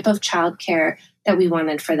 the type of childcare that we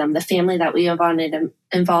wanted for them, the family that we wanted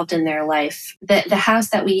involved in their life. The house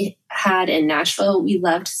that we had in Nashville, we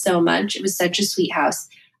loved so much. It was such a sweet house.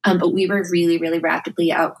 But we were really, really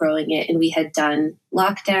rapidly outgrowing it. And we had done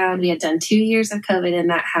lockdown. We had done 2 years of COVID in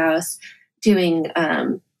that house, doing,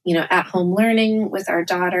 at-home learning with our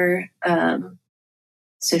daughter.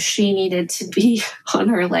 So she needed to be on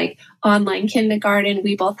her online kindergarten.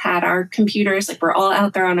 We both had our computers, we're all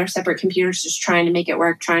out there on our separate computers, just trying to make it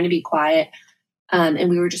work, trying to be quiet. And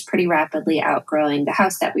we were just pretty rapidly outgrowing the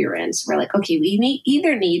house that we were in. So we're like, okay, we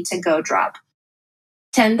either need to go drop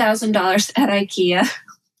 $10,000 at IKEA,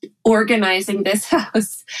 organizing this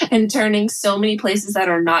house and turning so many places that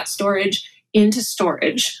are not storage into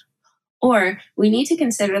storage. Or we need to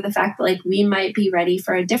consider the fact that we might be ready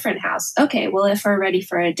for a different house. Okay, well, if we're ready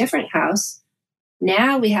for a different house,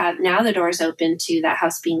 now the door's open to that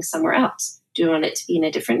house being somewhere else. Do we want it to be in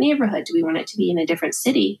a different neighborhood? Do we want it to be in a different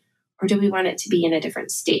city? Or do we want it to be in a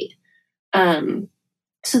different state?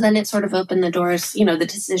 So then it sort of opened the doors, the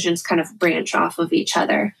decisions kind of branch off of each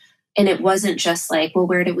other. And it wasn't just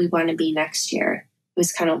where do we want to be next year? It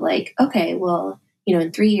was kind of okay, well,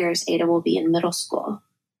 in 3 years, Ada will be in middle school.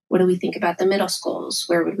 What do we think about the middle schools?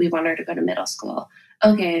 Where would we want her to go to middle school?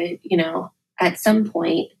 Okay, at some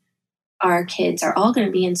point, our kids are all going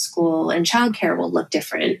to be in school and childcare will look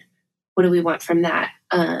different. What do we want from that?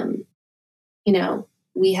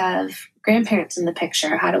 We have grandparents in the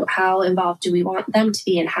picture. How involved do we want them to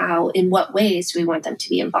be, and in what ways do we want them to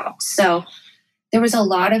be involved? So there was a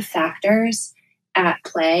lot of factors at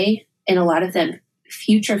play, and a lot of them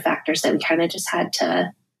future factors that we kind of just had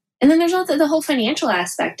to. And then there's also the whole financial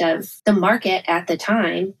aspect of the market at the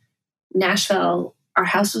time. Nashville, our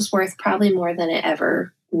house was worth probably more than it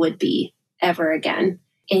ever would be ever again.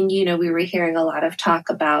 And, we were hearing a lot of talk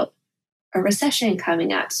about a recession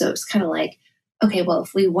coming up. So it's kind of like, okay, well,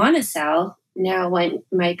 if we want to sell, now when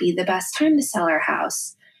might be the best time to sell our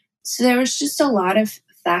house? So there was just a lot of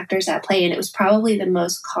factors at play, and it was probably the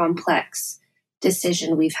most complex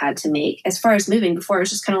decision we've had to make. As far as moving, before it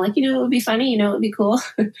was just kind of like, it would be funny, it would be cool.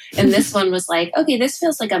 And this one was like, okay, this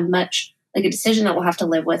feels like a decision that we'll have to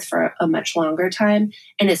live with for a much longer time.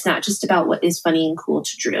 And it's not just about what is funny and cool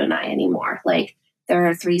to Drew and I anymore. Like, there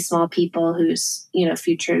are 3 small people whose,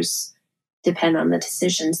 futures depend on the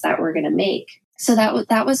decisions that we're going to make. So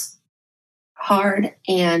that was hard.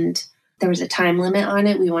 And there was a time limit on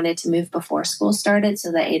it. We wanted to move before school started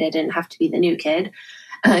so that Ada didn't have to be the new kid,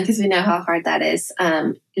 because we know how hard that is.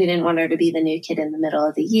 We didn't want her to be the new kid in the middle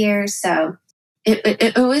of the year. So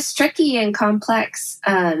it was tricky and complex,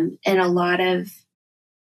 and a lot of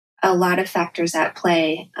factors at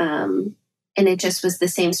play. And it just was the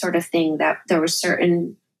same sort of thing, that there were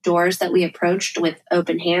certain doors that we approached with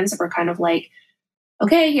open hands that were kind of like,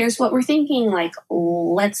 okay, here's what we're thinking. Like,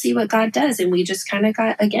 let's see what God does. And we just kind of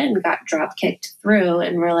got drop kicked through,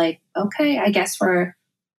 and we're like, okay, I guess we're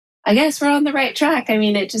on the right track. I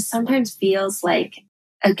mean, it just sometimes feels like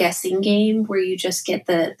a guessing game where you just get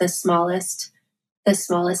the smallest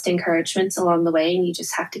encouragements along the way, and you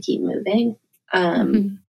just have to keep moving.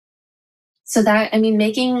 So that,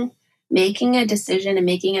 making a decision and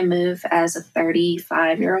making a move as a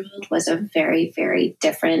 35-year-old was a very, very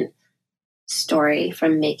different story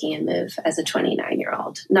from making a move as a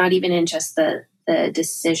 29-year-old. Not even in just the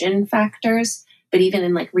decision factors, but even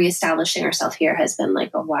in like reestablishing ourselves here has been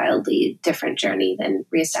like a wildly different journey than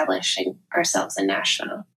reestablishing ourselves in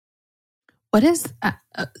Nashville. What is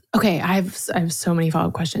okay? I have so many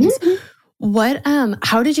follow-up questions. What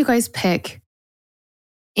how did you guys pick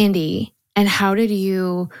Indy, and how did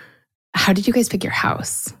you guys pick your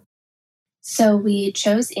house? So we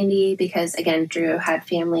chose Indy because, again, Drew had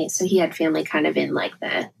family. So he had family kind of in like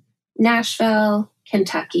the Nashville,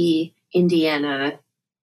 Kentucky, Indiana,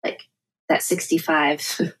 like that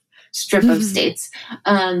 65 strip of states.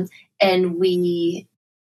 And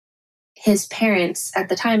his parents at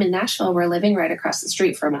the time in Nashville were living right across the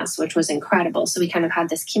street from us, which was incredible. So we kind of had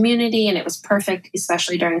this community, and it was perfect,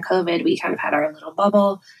 especially during COVID. We kind of had our little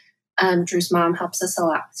bubble. Drew's mom helps us a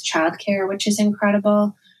lot with childcare, which is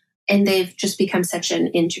incredible. And they've just become such an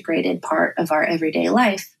integrated part of our everyday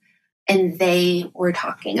life. And they were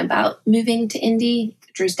talking about moving to Indy.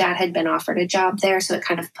 Drew's dad had been offered a job there. So it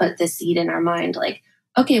kind of put the seed in our mind, like,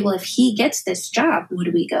 okay, well, if he gets this job,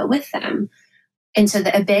 would we go with them? And so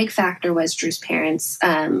a big factor was Drew's parents.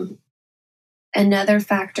 Another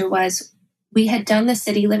factor was we had done the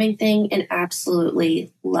city living thing and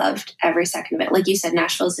absolutely loved every second of it. Like you said,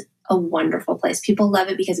 Nashville's a wonderful place. People love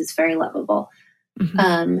it because it's very lovable.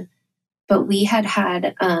 But we had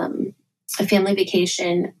a family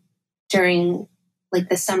vacation during like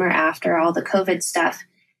the summer after all the COVID stuff.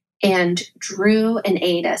 And Drew and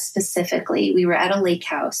Ada specifically, we were at a lake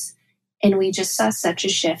house, and we just saw such a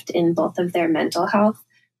shift in both of their mental health,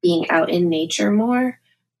 being out in nature more.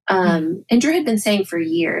 And Drew had been saying for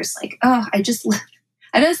years, like, oh, I just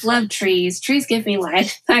love trees. Trees give me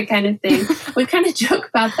life, that kind of thing. We kind of joke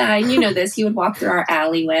about that. And he would walk through our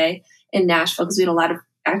alleyway in Nashville because we had a lot of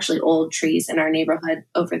actually old trees in our neighborhood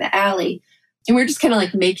over the alley. And we're just kind of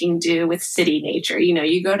like making do with city nature.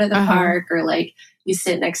 You go to the park, or like you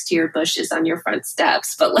sit next to your bushes on your front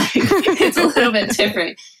steps, but like it's a little bit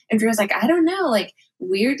different. And Drew was like, I don't know, like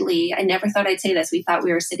weirdly, I never thought I'd say this. We thought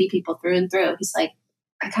we were city people through and through. He's like,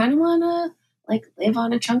 I kind of want to like live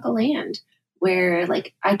on a chunk of land where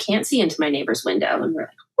like I can't see into my neighbor's window. And we're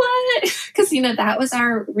like, what? Because, that was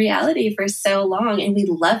our reality for so long. And we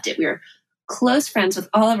loved it. We were close friends with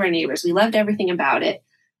all of our neighbors. We loved everything about it.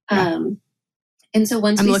 And so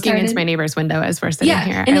once I'm looking into my neighbor's window as we're sitting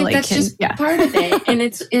here. And that's just part of it. And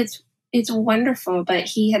it's wonderful. But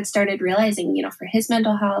he had started realizing, for his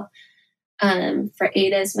mental health, for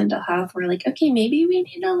Ada's mental health, we're like, okay, maybe we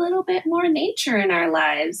need a little bit more nature in our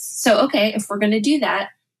lives. So, okay, if we're going to do that,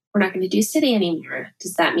 we're not going to do city anymore.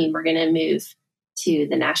 Does that mean we're going to move to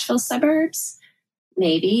the Nashville suburbs?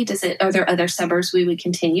 Maybe. Are there other suburbs we would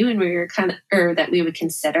continue and that we would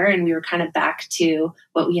consider? And we were kind of back to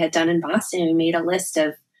what we had done in Boston. We made a list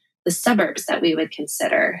of the suburbs that we would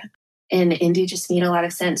consider. And Indy just made a lot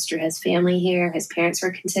of sense. Drew has family here. His parents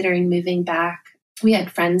were considering moving back. We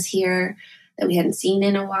had friends here that we hadn't seen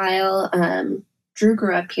in a while. Drew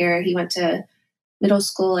grew up here. He went to middle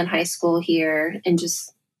school and high school here and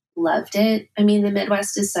just loved it. The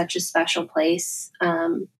Midwest is such a special place.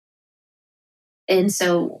 And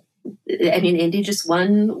so I mean, Indy just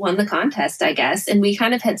won the contest, I guess. And we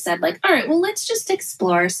kind of had said like, all right, well, let's just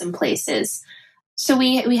explore some places. So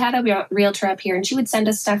we had a realtor up here and she would send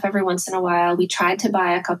us stuff every once in a while. We tried to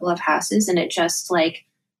buy a couple of houses and it just like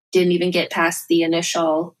didn't even get past the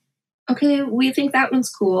initial, okay, we think that one's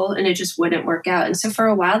cool. And it just wouldn't work out. And so for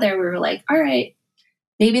a while there, we were like, all right,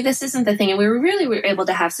 maybe this isn't the thing. And we were able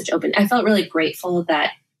to have such I felt really grateful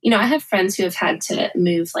that, I have friends who have had to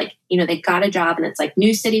move, like, they got a job and it's like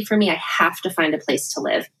new city for me. I have to find a place to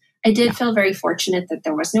live. I did feel very fortunate that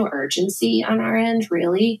there was no urgency on our end,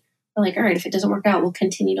 really. We're like, all right, if it doesn't work out, we'll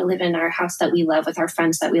continue to live in our house that we love with our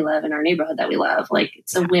friends that we love in our neighborhood that we love. Like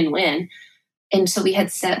it's a win-win. And so we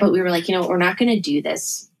had set, but we were like, we're not going to do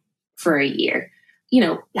this for a year.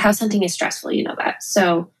 House hunting is stressful, that.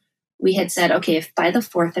 So we had said, okay, if by the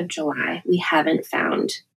 4th of July, we haven't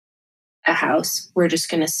found a house, we're just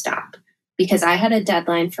going to stop. Because I had a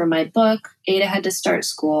deadline for my book. Ada had to start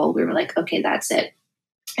school. We were like, okay, that's it.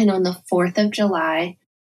 And on the 4th of July,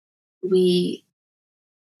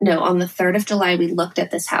 on the 3rd of July, we looked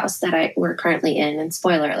at this house that we're currently in, and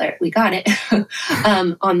spoiler alert, we got it.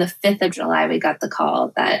 On the 5th of July, we got the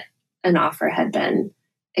call that an offer had been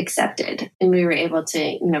accepted, and we were able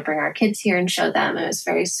to, bring our kids here and show them. It was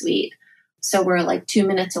very sweet. So we're like 2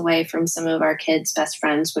 minutes away from some of our kids' best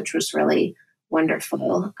friends, which was really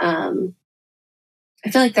wonderful. I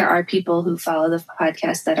feel like there are people who follow the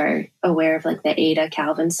podcast that are aware of like the Ada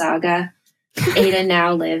Calvin saga. Ada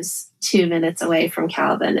now lives 2 minutes away from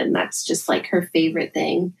Calvin, and that's just like her favorite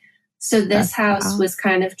thing. So this house was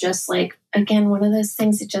kind of just like, again, one of those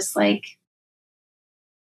things that just like,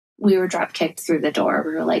 we were drop kicked through the door.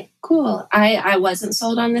 We were like, cool. I wasn't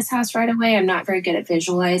sold on this house right away. I'm not very good at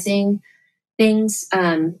visualizing things.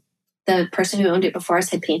 The person who owned it before us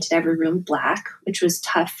had painted every room black, which was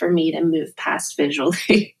tough for me to move past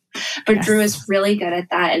visually. But yes. Drew is really good at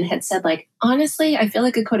that and had said, like, honestly, I feel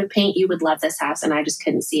like a coat of paint, you would love this house. And I just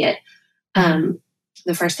couldn't see it.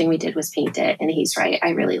 The first thing we did was paint it. And he's right. I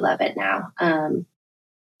really love it now.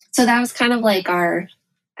 So that was kind of like our,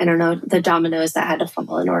 I don't know, the dominoes that had to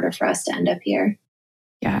fall in order for us to end up here.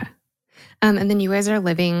 Yeah. And then you guys are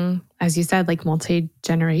living, as you said, like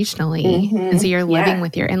multi-generationally. Mm-hmm. And so you're living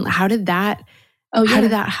with and how did that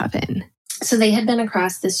happen? So they had been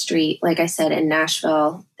across the street, like I said, in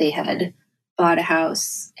Nashville. They had bought a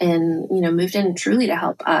house and, moved in truly to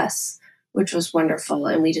help us, which was wonderful.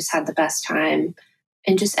 And we just had the best time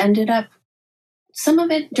and just ended up, some of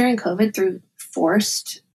it during COVID through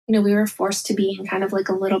forced, we were forced to be in kind of like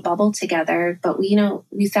a little bubble together, but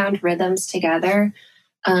we found rhythms together.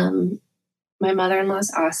 My mother-in-law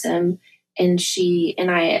is awesome. And she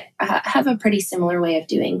and I have a pretty similar way of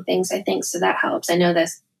doing things, I think. So that helps. I know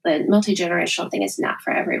the multi-generational thing is not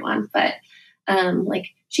for everyone, but like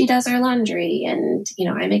she does our laundry and,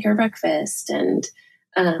 I make her breakfast and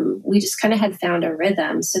we just kind of had found a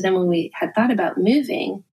rhythm. So then when we had thought about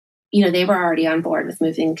moving, they were already on board with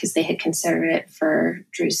moving because they had considered it for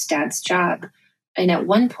Drew's dad's job. And at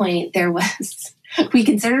one point we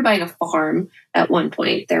considered buying a farm at one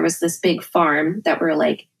point. There was this big farm that we're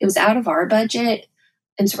like, it was out of our budget.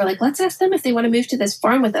 And so we're like, let's ask them if they want to move to this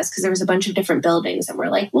farm with us because there was a bunch of different buildings. And we're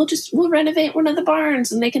like, we'll renovate one of the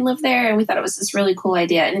barns and they can live there. And we thought it was this really cool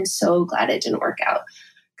idea. And I'm so glad it didn't work out.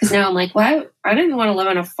 Because now I'm like, well, I didn't want to live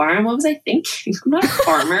on a farm. What was I thinking? I'm not a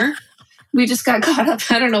farmer. We just got caught up.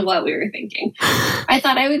 I don't know what we were thinking. I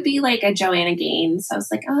thought I would be like a Joanna Gaines. I was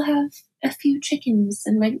like, I'll have a few chickens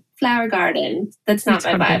in my flower garden. That's not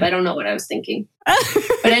my vibe. I don't know what I was thinking.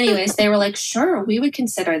 But anyways, they were like, sure, we would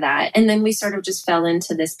consider that. And then we sort of just fell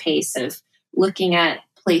into this pace of looking at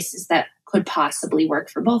places that could possibly work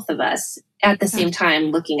for both of us. At the same time,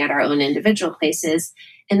 looking at our own individual places.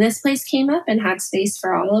 And this place came up and had space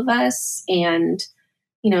for all of us. And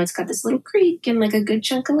it's got this little creek and like a good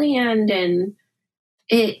chunk of land and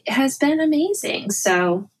it has been amazing.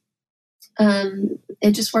 So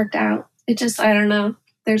it just worked out. I don't know.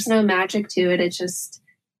 There's no magic to it. It just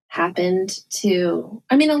happened to,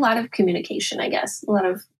 a lot of communication, I guess, a lot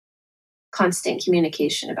of constant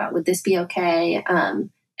communication about, would this be okay?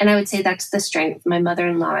 And I would say that's the strength. My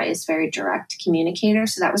mother-in-law is very direct communicator.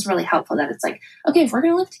 So that was really helpful that it's like, okay, if we're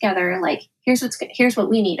going to live together, like, here's what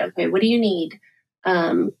we need. Okay. What do you need?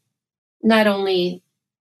 Not only,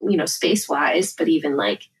 space-wise, but even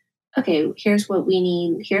like, okay, here's what we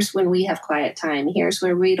need. Here's when we have quiet time. Here's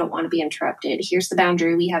where we don't want to be interrupted. Here's the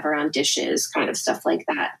boundary we have around dishes, kind of stuff like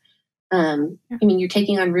that. You're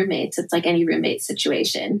taking on roommates. It's like any roommate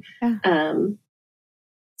situation. Yeah.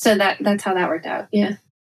 So that's how that worked out. Yeah.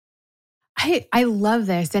 I love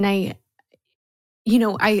this. And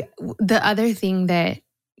the other thing that,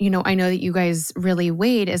 I know that you guys really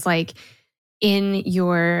weighed is like in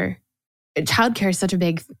your childcare is such a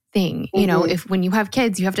big thing. If when you have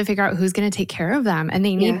kids, you have to figure out who's going to take care of them and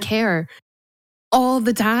they need care all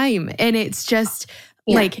the time. And it's just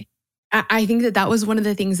like, I think that was one of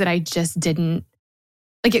the things that I just didn't,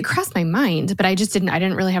 like it crossed my mind, but I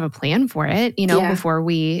didn't really have a plan for it, before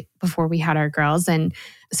we had our girls. And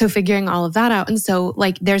so figuring all of that out. And so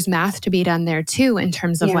like, there's math to be done there too, in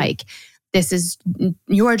terms of like, this is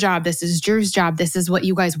your job. This is Drew's job. This is what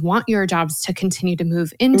you guys want your jobs to continue to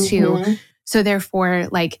move into. So therefore,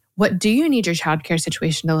 like, what do you need your childcare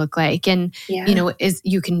situation to look like? And, is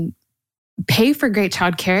you can pay for great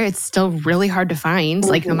childcare. It's still really hard to find,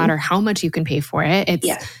 like no matter how much you can pay for it. It's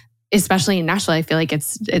especially in Nashville, I feel like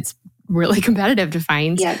it's really competitive to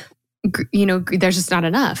find. There's just not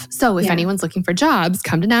enough. So if anyone's looking for jobs,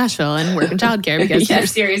 come to Nashville and work in childcare because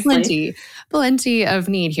there's plenty of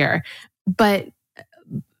need here. But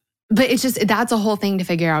it's just, that's a whole thing to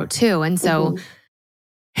figure out too. And so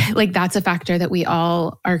like, that's a factor that we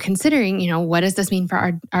all are considering, what does this mean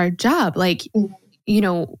for our job? Like,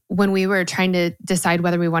 when we were trying to decide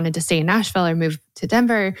whether we wanted to stay in Nashville or move to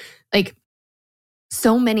Denver, like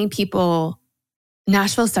so many people,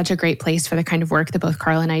 Nashville is such a great place for the kind of work that both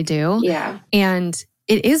Carl and I do. Yeah. And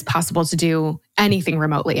it is possible to do anything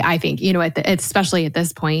remotely, I think, especially at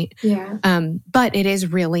this point. Yeah. But it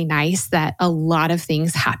is really nice that a lot of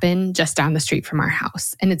things happen just down the street from our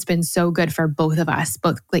house. And it's been so good for both of us,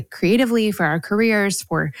 both like creatively, for our careers,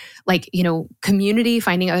 for like, community,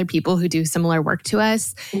 finding other people who do similar work to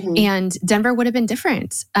us. And Denver would have been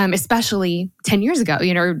different, especially 10 years ago,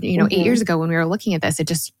 8 years ago when we were looking at this,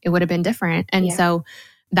 it would have been different. And so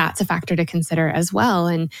that's a factor to consider as well.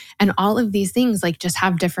 And all of these things like just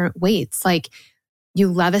have different weights. Like you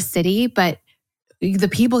love a city, but the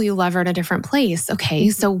people you love are in a different place. Okay.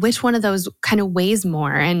 So which one of those kind of weighs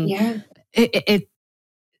more? And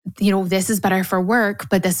this is better for work,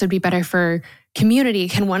 but this would be better for community.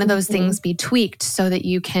 Can one of those things be tweaked so that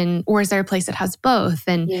you can, or is there a place that has both?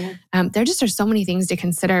 And there just are so many things to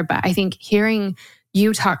consider. But I think hearing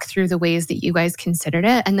you talk through the ways that you guys considered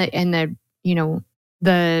it and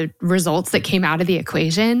the results that came out of the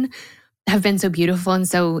equation have been so beautiful and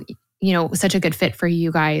so, such a good fit for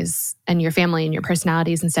you guys and your family and your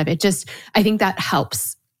personalities and stuff. I think that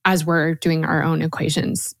helps as we're doing our own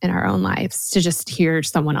equations in our own lives to just hear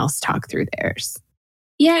someone else talk through theirs.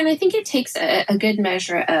 Yeah. And I think it takes a good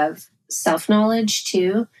measure of self-knowledge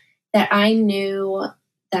too, that I knew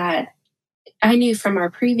from our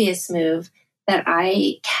previous move that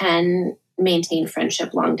I can maintain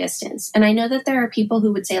friendship long distance. And I know that there are people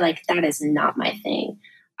who would say like, that is not my thing.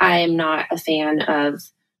 I am not a fan of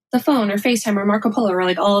the phone or FaceTime or Marco Polo or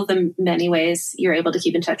like all of the many ways you're able to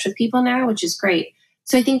keep in touch with people now, which is great.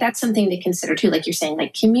 So I think that's something to consider too. Like you're saying,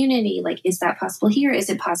 like community, like, is that possible here? Is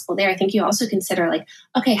it possible there? I think you also consider like,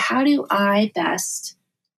 okay, how do I best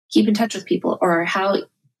keep in touch with people? Or how,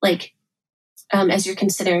 like, as you're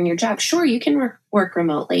considering your job, sure, you can work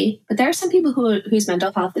remotely, but there are some people whose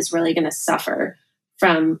mental health is really going to suffer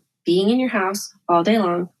from being in your house all day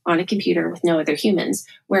long on a computer with no other humans.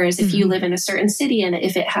 Whereas if you live in a certain city and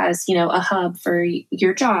if it has, a hub for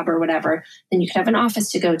your job or whatever, then you could have an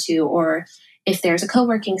office to go to, or if there's a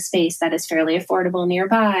co-working space that is fairly affordable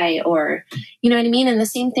nearby, or, you know what I mean? And the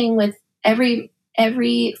same thing with every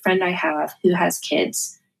friend I have who has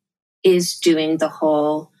kids is doing the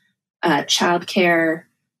whole childcare.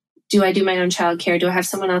 Do I do my own childcare? Do I have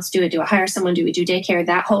someone else do it? Do I hire someone? Do we do daycare?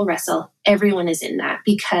 That whole wrestle, everyone is in that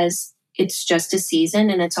because it's just a season.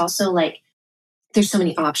 And it's also like, there's so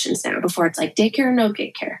many options now. Before it's like daycare or no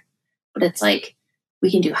daycare, but it's like, we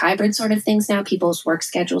can do hybrid sort of things now. People's work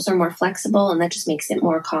schedules are more flexible and that just makes it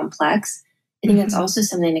more complex. I think that's also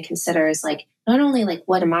something to consider is like, not only like,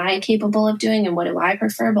 what am I capable of doing and what do I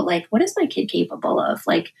prefer, but like, what is my kid capable of?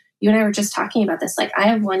 Like you and I were just talking about this. Like I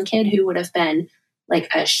have one kid who would have been like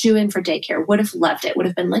a shoo-in for daycare, would have loved it, would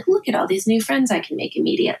have been like, look at all these new friends I can make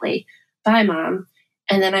immediately. Bye, Mom.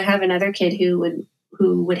 And then I have another kid who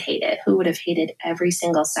would hate it, who would have hated every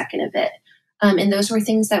single second of it. And those were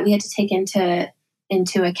things that we had to take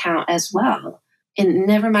into account as well. And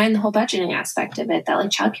never mind the whole budgeting aspect of it, that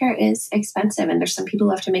like childcare is expensive. And there's some people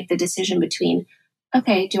who have to make the decision between,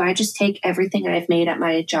 okay, do I just take everything I've made at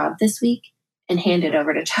my job this week and hand it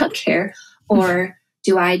over to childcare? Or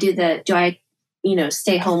do I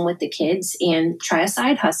stay home with the kids and try a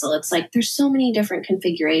side hustle? It's like, there's so many different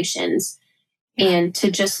configurations. And to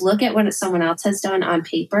just look at what someone else has done on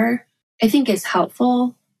paper, I think is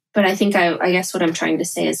helpful. But I think I guess what I'm trying to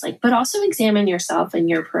say is like, but also examine yourself and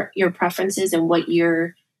your preferences and what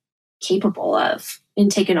you're capable of,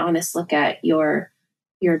 and take an honest look at your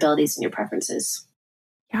your abilities and your preferences.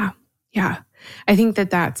 Yeah. Yeah. I think that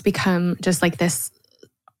that's become just like this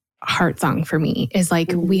heart song for me is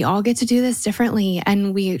like, we all get to do this differently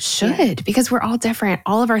and we should because we're all different.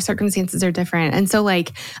 All of our circumstances are different. And so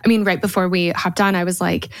like, I mean, right before we hopped on, I was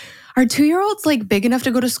like, are 2-year-olds like big enough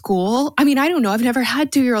to go to school? I mean, I don't know. I've never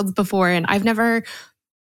had 2-year-olds before and I've never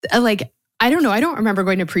like, I don't know. I don't remember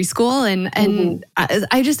going to preschool and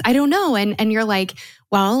I don't know. And you're like,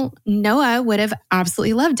 well, Noah would have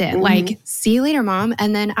absolutely loved it. Like, see you later, mom.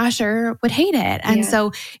 And then Asher would hate it. And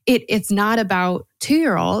so it's not about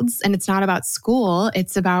 2-year-olds and it's not about school.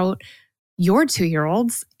 It's about your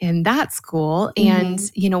 2-year-olds in that school and,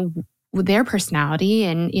 you know, their personality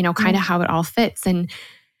and, you know, kind of how it all fits. And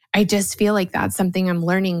I just feel like that's something I'm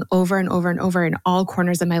learning over and over and over in all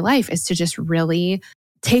corners of my life is to just really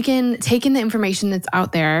take in the information that's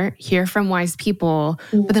out there, hear from wise people,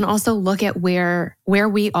 but then also look at where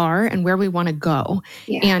we are and where we want to go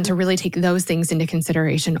and to really take those things into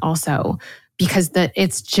consideration also, because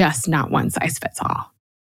it's just not one size fits all.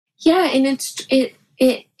 Yeah. And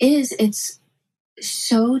it's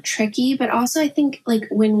so tricky, but also I think like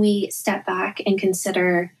when we step back and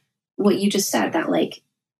consider what you just said, that like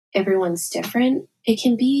everyone's different, it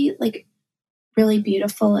can be like really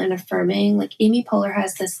beautiful and affirming. Like Amy Poehler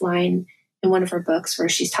has this line in one of her books where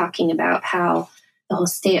she's talking about how the whole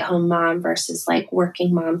stay-at-home mom versus like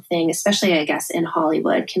working mom thing, especially I guess in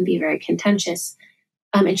Hollywood, can be very contentious.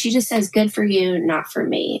 And she just says, good for you, not for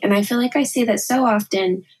me. And I feel like I see that so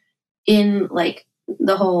often in like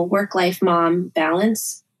the whole work-life mom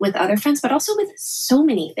balance with other friends, but also with so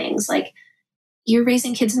many things. Like you're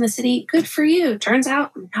raising kids in the city, good for you. Turns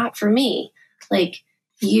out not for me. Like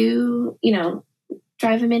you know,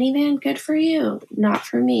 drive a minivan, good for you, not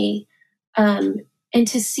for me. And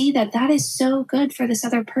to see that is so good for this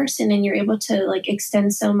other person and you're able to like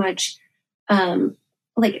extend so much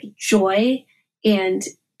like joy and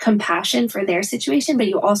compassion for their situation, but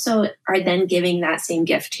you also are then giving that same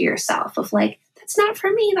gift to yourself of like, that's not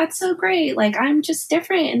for me, that's so great. Like I'm just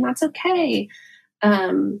different and that's okay.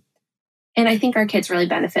 And I think our kids really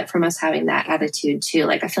benefit from us having that attitude too.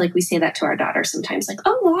 Like, I feel like we say that to our daughter sometimes, like,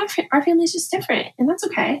 oh, well, our family's just different and that's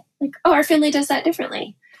okay. Like, oh, our family does that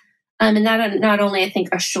differently. And that not only I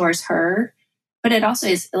think assures her, but it also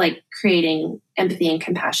is like creating empathy and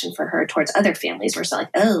compassion for her towards other families where it's like,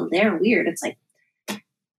 oh, they're weird. It's like,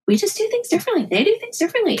 we just do things differently. They do things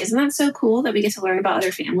differently. Isn't that so cool that we get to learn about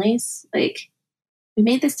other families? Like, we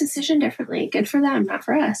made this decision differently. Good for them, not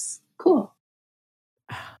for us. Cool.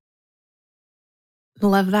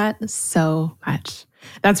 Love that so much.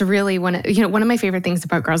 That's really one of my favorite things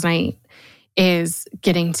about Girls Night is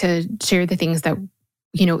getting to share the things that,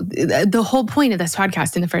 you know, the whole point of this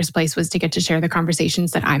podcast in the first place was to get to share the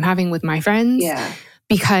conversations that I'm having with my friends. Yeah.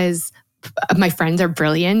 Because my friends are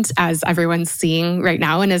brilliant, as everyone's seeing right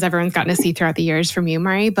now and as everyone's gotten to see throughout the years from you,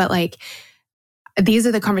 Mari. But like, these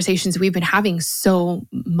are the conversations we've been having so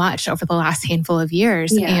much over the last handful of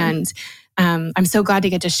years. Yeah. And I'm so glad to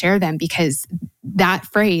get to share them because that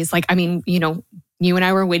phrase, like, I mean, you know, you and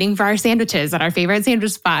I were waiting for our sandwiches at our favorite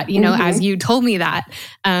sandwich spot, you know, as you told me that,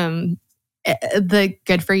 the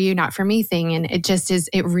good for you, not for me thing. And it just is,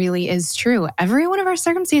 it really is true. Every one of our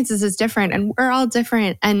circumstances is different and we're all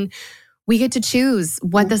different. And we get to choose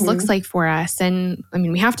what this looks like for us. And I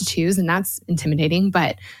mean, we have to choose and that's intimidating,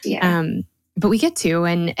 but we get to,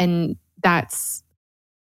 and that's,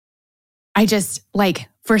 I just like,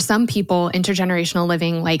 for some people, intergenerational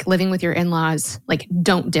living, like living with your in-laws, like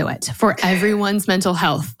don't do it. For everyone's mental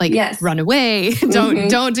health, like run away,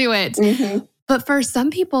 don't do it. But for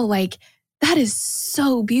some people, like that is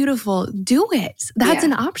so beautiful. Do it. That's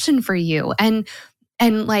an option for you. And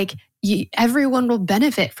like everyone will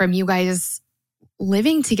benefit from you guys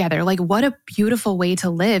living together. Like what a beautiful way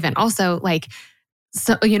to live. And also like,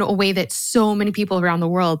 so, you know, a way that so many people around the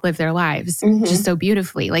world live their lives just so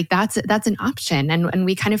beautifully. Like that's an option. And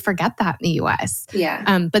we kind of forget that in the US.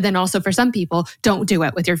 Yeah. But then also for some people, don't do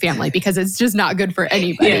it with your family because it's just not good for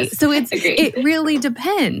anybody. So it really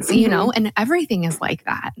depends, you know, and everything is like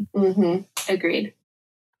that. Agreed.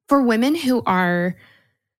 For women who are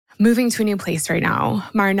moving to a new place right now,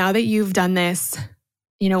 Mara, now that you've done this,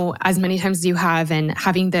 you know, as many times as you have and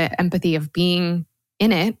having the empathy of being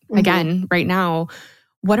in it again right now,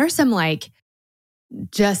 what are some like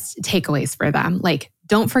just takeaways for them? Like,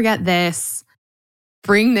 don't forget this,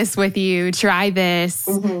 bring this with you, try this,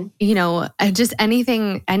 you know, just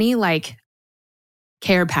anything, any like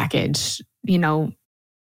care package, you know,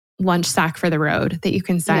 lunch sack for the road that you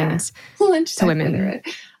can send to women.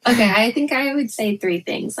 Okay, I think I would say 3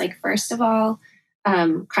 things. Like, first of all,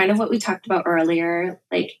 kind of what we talked about earlier,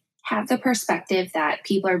 like have the perspective that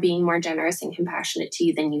people are being more generous and compassionate to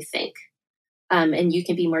you than you think. And you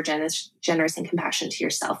can be more generous and compassionate to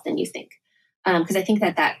yourself than you think. Because I think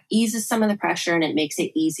that eases some of the pressure and it makes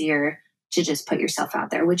it easier to just put yourself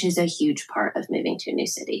out there, which is a huge part of moving to a new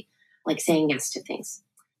city, like saying yes to things.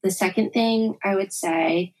 The second thing I would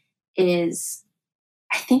say is,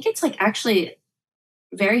 I think it's like actually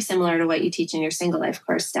very similar to what you teach in your single life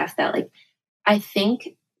course, Steph, that like, I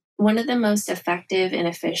think one of the most effective and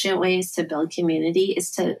efficient ways to build community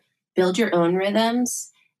is to build your own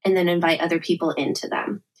rhythms and then invite other people into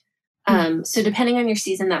them. So depending on your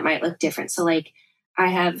season, that might look different. So like I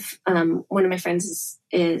have one of my friends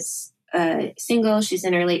is single. She's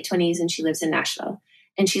in her late 20s and she lives in Nashville.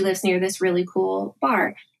 And she lives near this really cool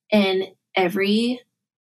bar. And every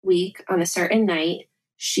week on a certain night,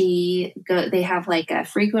 they have like a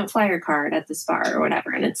frequent flyer card at this bar or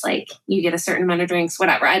whatever. And it's like, you get a certain amount of drinks,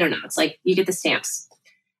 whatever. I don't know. It's like, you get the stamps.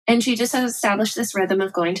 And she just has established this rhythm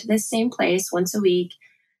of going to this same place once a week.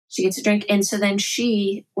 She gets a drink. And so then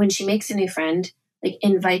when she makes a new friend, like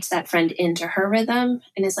invites that friend into her rhythm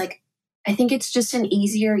and is like, I think it's just an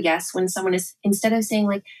easier yes when someone is, instead of saying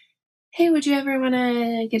like, hey, would you ever want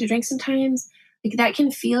to get a drink sometimes? Like that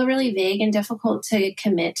can feel really vague and difficult to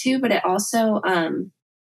commit to, but it also,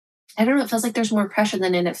 I don't know, it feels like there's more pressure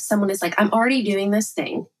than if someone is like, I'm already doing this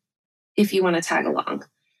thing if you want to tag along.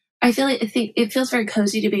 I think it feels very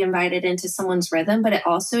cozy to be invited into someone's rhythm, but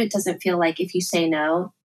it doesn't feel like if you say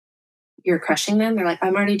no, you're crushing them. They're like,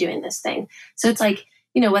 I'm already doing this thing. So it's like,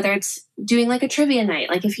 whether it's doing like a trivia night,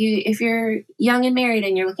 like if you're young and married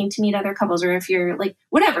and you're looking to meet other couples, or if you're like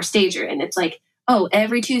whatever stage you're in, it's like, oh,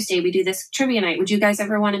 every Tuesday we do this trivia night. Would you guys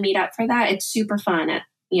ever want to meet up for that? It's super fun at,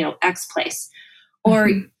 X place. Or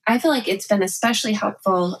I feel like it's been especially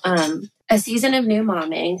helpful, a season of new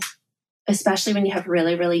momming, especially when you have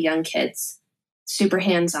really, really young kids, super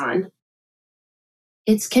hands-on.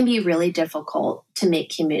 It can be really difficult to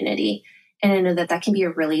make community. And I know that can be a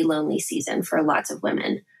really lonely season for lots of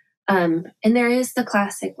women. And there is the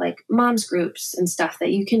classic like moms groups and stuff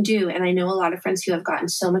that you can do. And I know a lot of friends who have gotten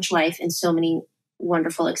so much life and so many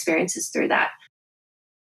wonderful experiences through that.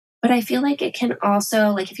 But I feel like it can also,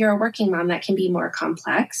 like if you're a working mom, that can be more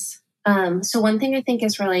complex. So one thing I think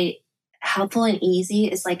is really helpful and easy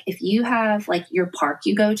is like if you have like your park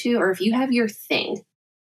you go to, or if you have your thing,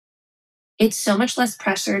 it's so much less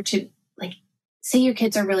pressure to like, say your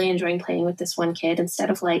kids are really enjoying playing with this one kid instead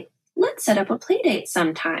of like, let's set up a play date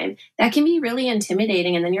sometime. That can be really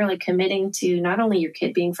intimidating. And then you're like committing to not only your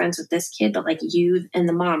kid being friends with this kid, but like you and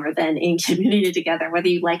the mom are then in community together, whether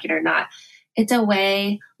you like it or not. It's a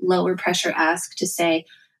way lower pressure ask to say,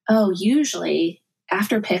 oh, usually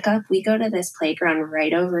after pickup, we go to this playground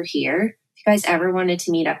right over here. If you guys ever wanted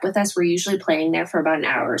to meet up with us, we're usually playing there for about an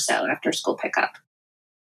hour or so after school pickup.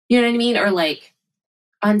 You know what I mean? Or like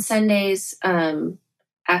on Sundays,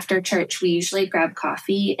 after church, we usually grab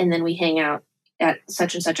coffee and then we hang out at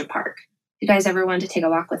such and such a park. If you guys ever wanted to take a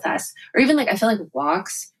walk with us? Or even like, I feel like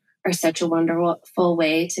walks are such a wonderful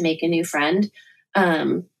way to make a new friend.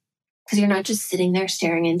 Because you're not just sitting there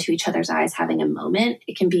staring into each other's eyes, having a moment.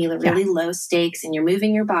 It can be really low stakes and you're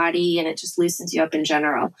moving your body and it just loosens you up in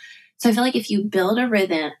general. So I feel like if you build a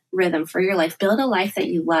rhythm for your life, build a life that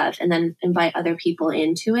you love and then invite other people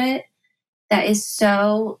into it. That is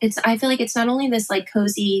I feel like it's not only this like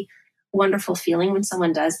cozy, wonderful feeling when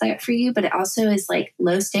someone does that for you, but it also is like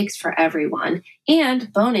low stakes for everyone.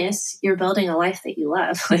 And bonus, you're building a life that you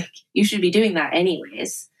love. Like you should be doing that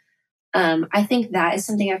anyways. I think that is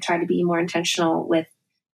something I've tried to be more intentional with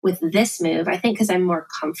this move. I think because I'm more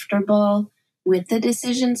comfortable with the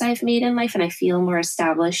decisions I've made in life and I feel more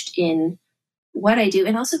established in what I do.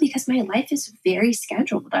 And also because my life is very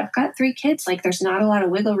scheduled. I've got 3 kids. Like there's not a lot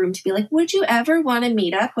of wiggle room to be like, would you ever want to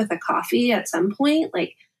meet up with a coffee at some point?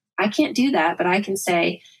 Like I can't do that, but I can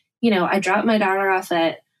say, I drop my daughter off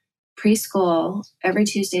at preschool every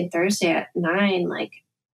Tuesday and Thursday at 9. Like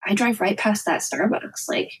I drive right past that Starbucks.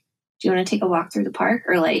 Like, do you want to take a walk through the park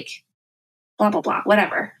or like blah, blah, blah,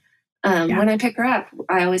 whatever. When I pick her up,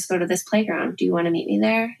 I always go to this playground. Do you want to meet me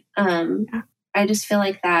there? I just feel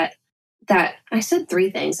like that I said 3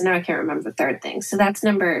 things and now I can't remember the third thing. So that's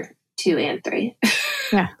number 2 and 3.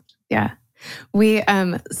 Yeah. We,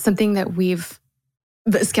 something that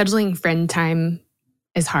scheduling friend time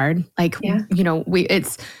is hard. Like,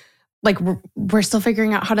 it's like, we're still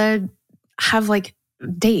figuring out how to have like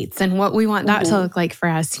dates and what we want that to look like for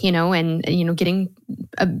us, and, getting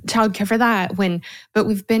a childcare for that but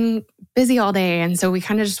we've been busy all day. And so we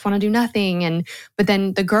kind of just want to do nothing. But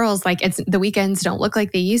then the girls, like the weekends don't look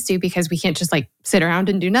like they used to because we can't just like sit around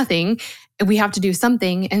and do nothing. we have to do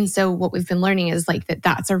something. And so what we've been learning is like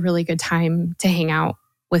that's a really good time to hang out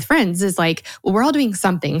with friends is like, well, we're all doing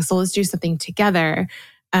something. So let's do something together.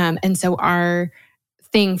 And so our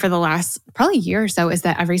thing for the last probably year or so is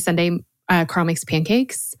that every Sunday, Carl makes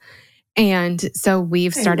pancakes. And so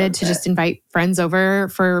we've started to just invite friends over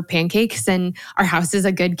for pancakes. And our house is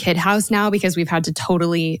a good kid house now because we've had to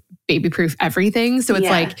totally baby-proof everything. So it's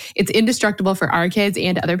like, it's indestructible for our kids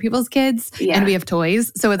and other people's kids. And we have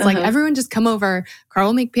toys. So it's like, everyone just come over. Carl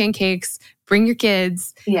will make pancakes, bring your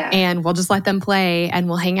kids, and we'll just let them play and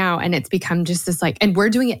we'll hang out. And it's become just this like, and we're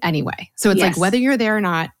doing it anyway. So it's like, whether you're there or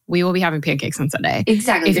not, we will be having pancakes on Sunday.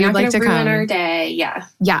 Exactly. If you'd like to come, our day.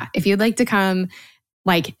 Yeah. If you'd like to come,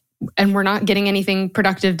 like, and we're not getting anything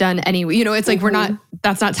productive done anyway. You know, it's like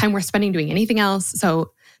that's not time we're spending doing anything else.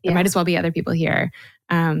 So there might as well be other people here.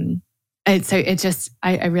 And so it just,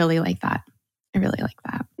 I really like that. I really like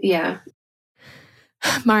that. Yeah.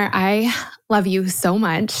 Mar, I love you so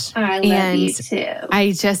much. I love you too.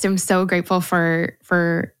 I just am so grateful for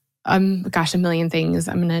a million things.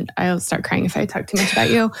 I'll start crying if I talk too much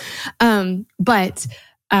about you. But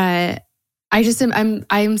I just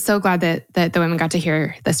I'm so glad that the women got to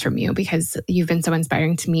hear this from you because you've been so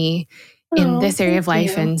inspiring to me in this area of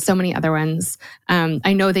life and so many other ones.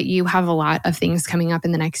 I know that you have a lot of things coming up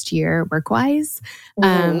in the next year work-wise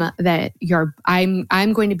that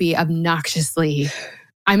I'm going to be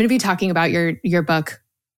I'm going to be talking about your book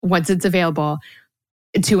once it's available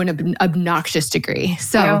to an obnoxious degree.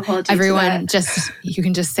 So everyone you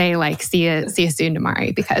can just say like, see you soon,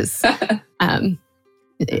 Damari, because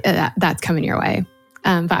that's coming your way.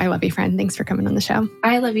 But I love you, friend. Thanks for coming on the show.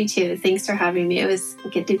 I love you too. Thanks for having me. It was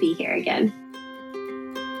good to be here again.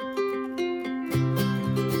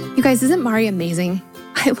 You guys, isn't Mari amazing?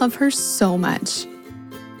 I love her so much.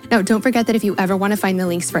 Now, don't forget that if you ever want to find the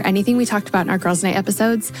links for anything we talked about in our Girls Night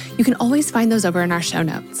episodes, you can always find those over in our show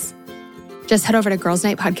notes. Just head over to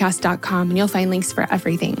girlsnightpodcast.com and you'll find links for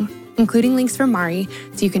everything, including links for Mari,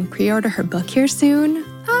 so you can pre-order her book here soon.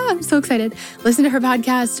 I'm so excited. Listen to her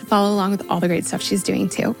podcast, follow along with all the great stuff she's doing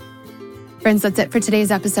too. Friends, that's it for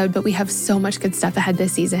today's episode, but we have so much good stuff ahead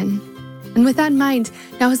this season. And with that in mind,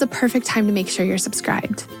 now is the perfect time to make sure you're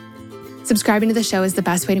subscribed. Subscribing to the show is the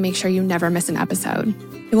best way to make sure you never miss an episode.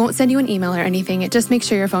 It won't send you an email or anything. It just makes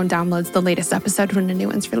sure your phone downloads the latest episode when a new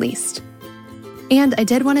one's released. And I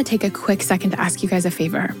did want to take a quick second to ask you guys a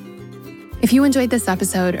favor. If you enjoyed this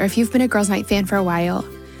episode, or if you've been a Girls Night fan for a while,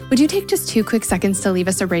 would you take just 2 quick seconds to leave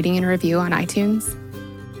us a rating and a review on iTunes?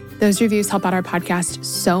 Those reviews help out our podcast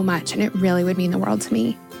so much, and it really would mean the world to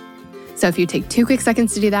me. So if you take 2 quick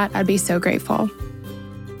seconds to do that, I'd be so grateful.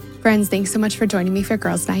 Friends, thanks so much for joining me for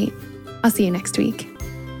Girls Night. I'll see you next week.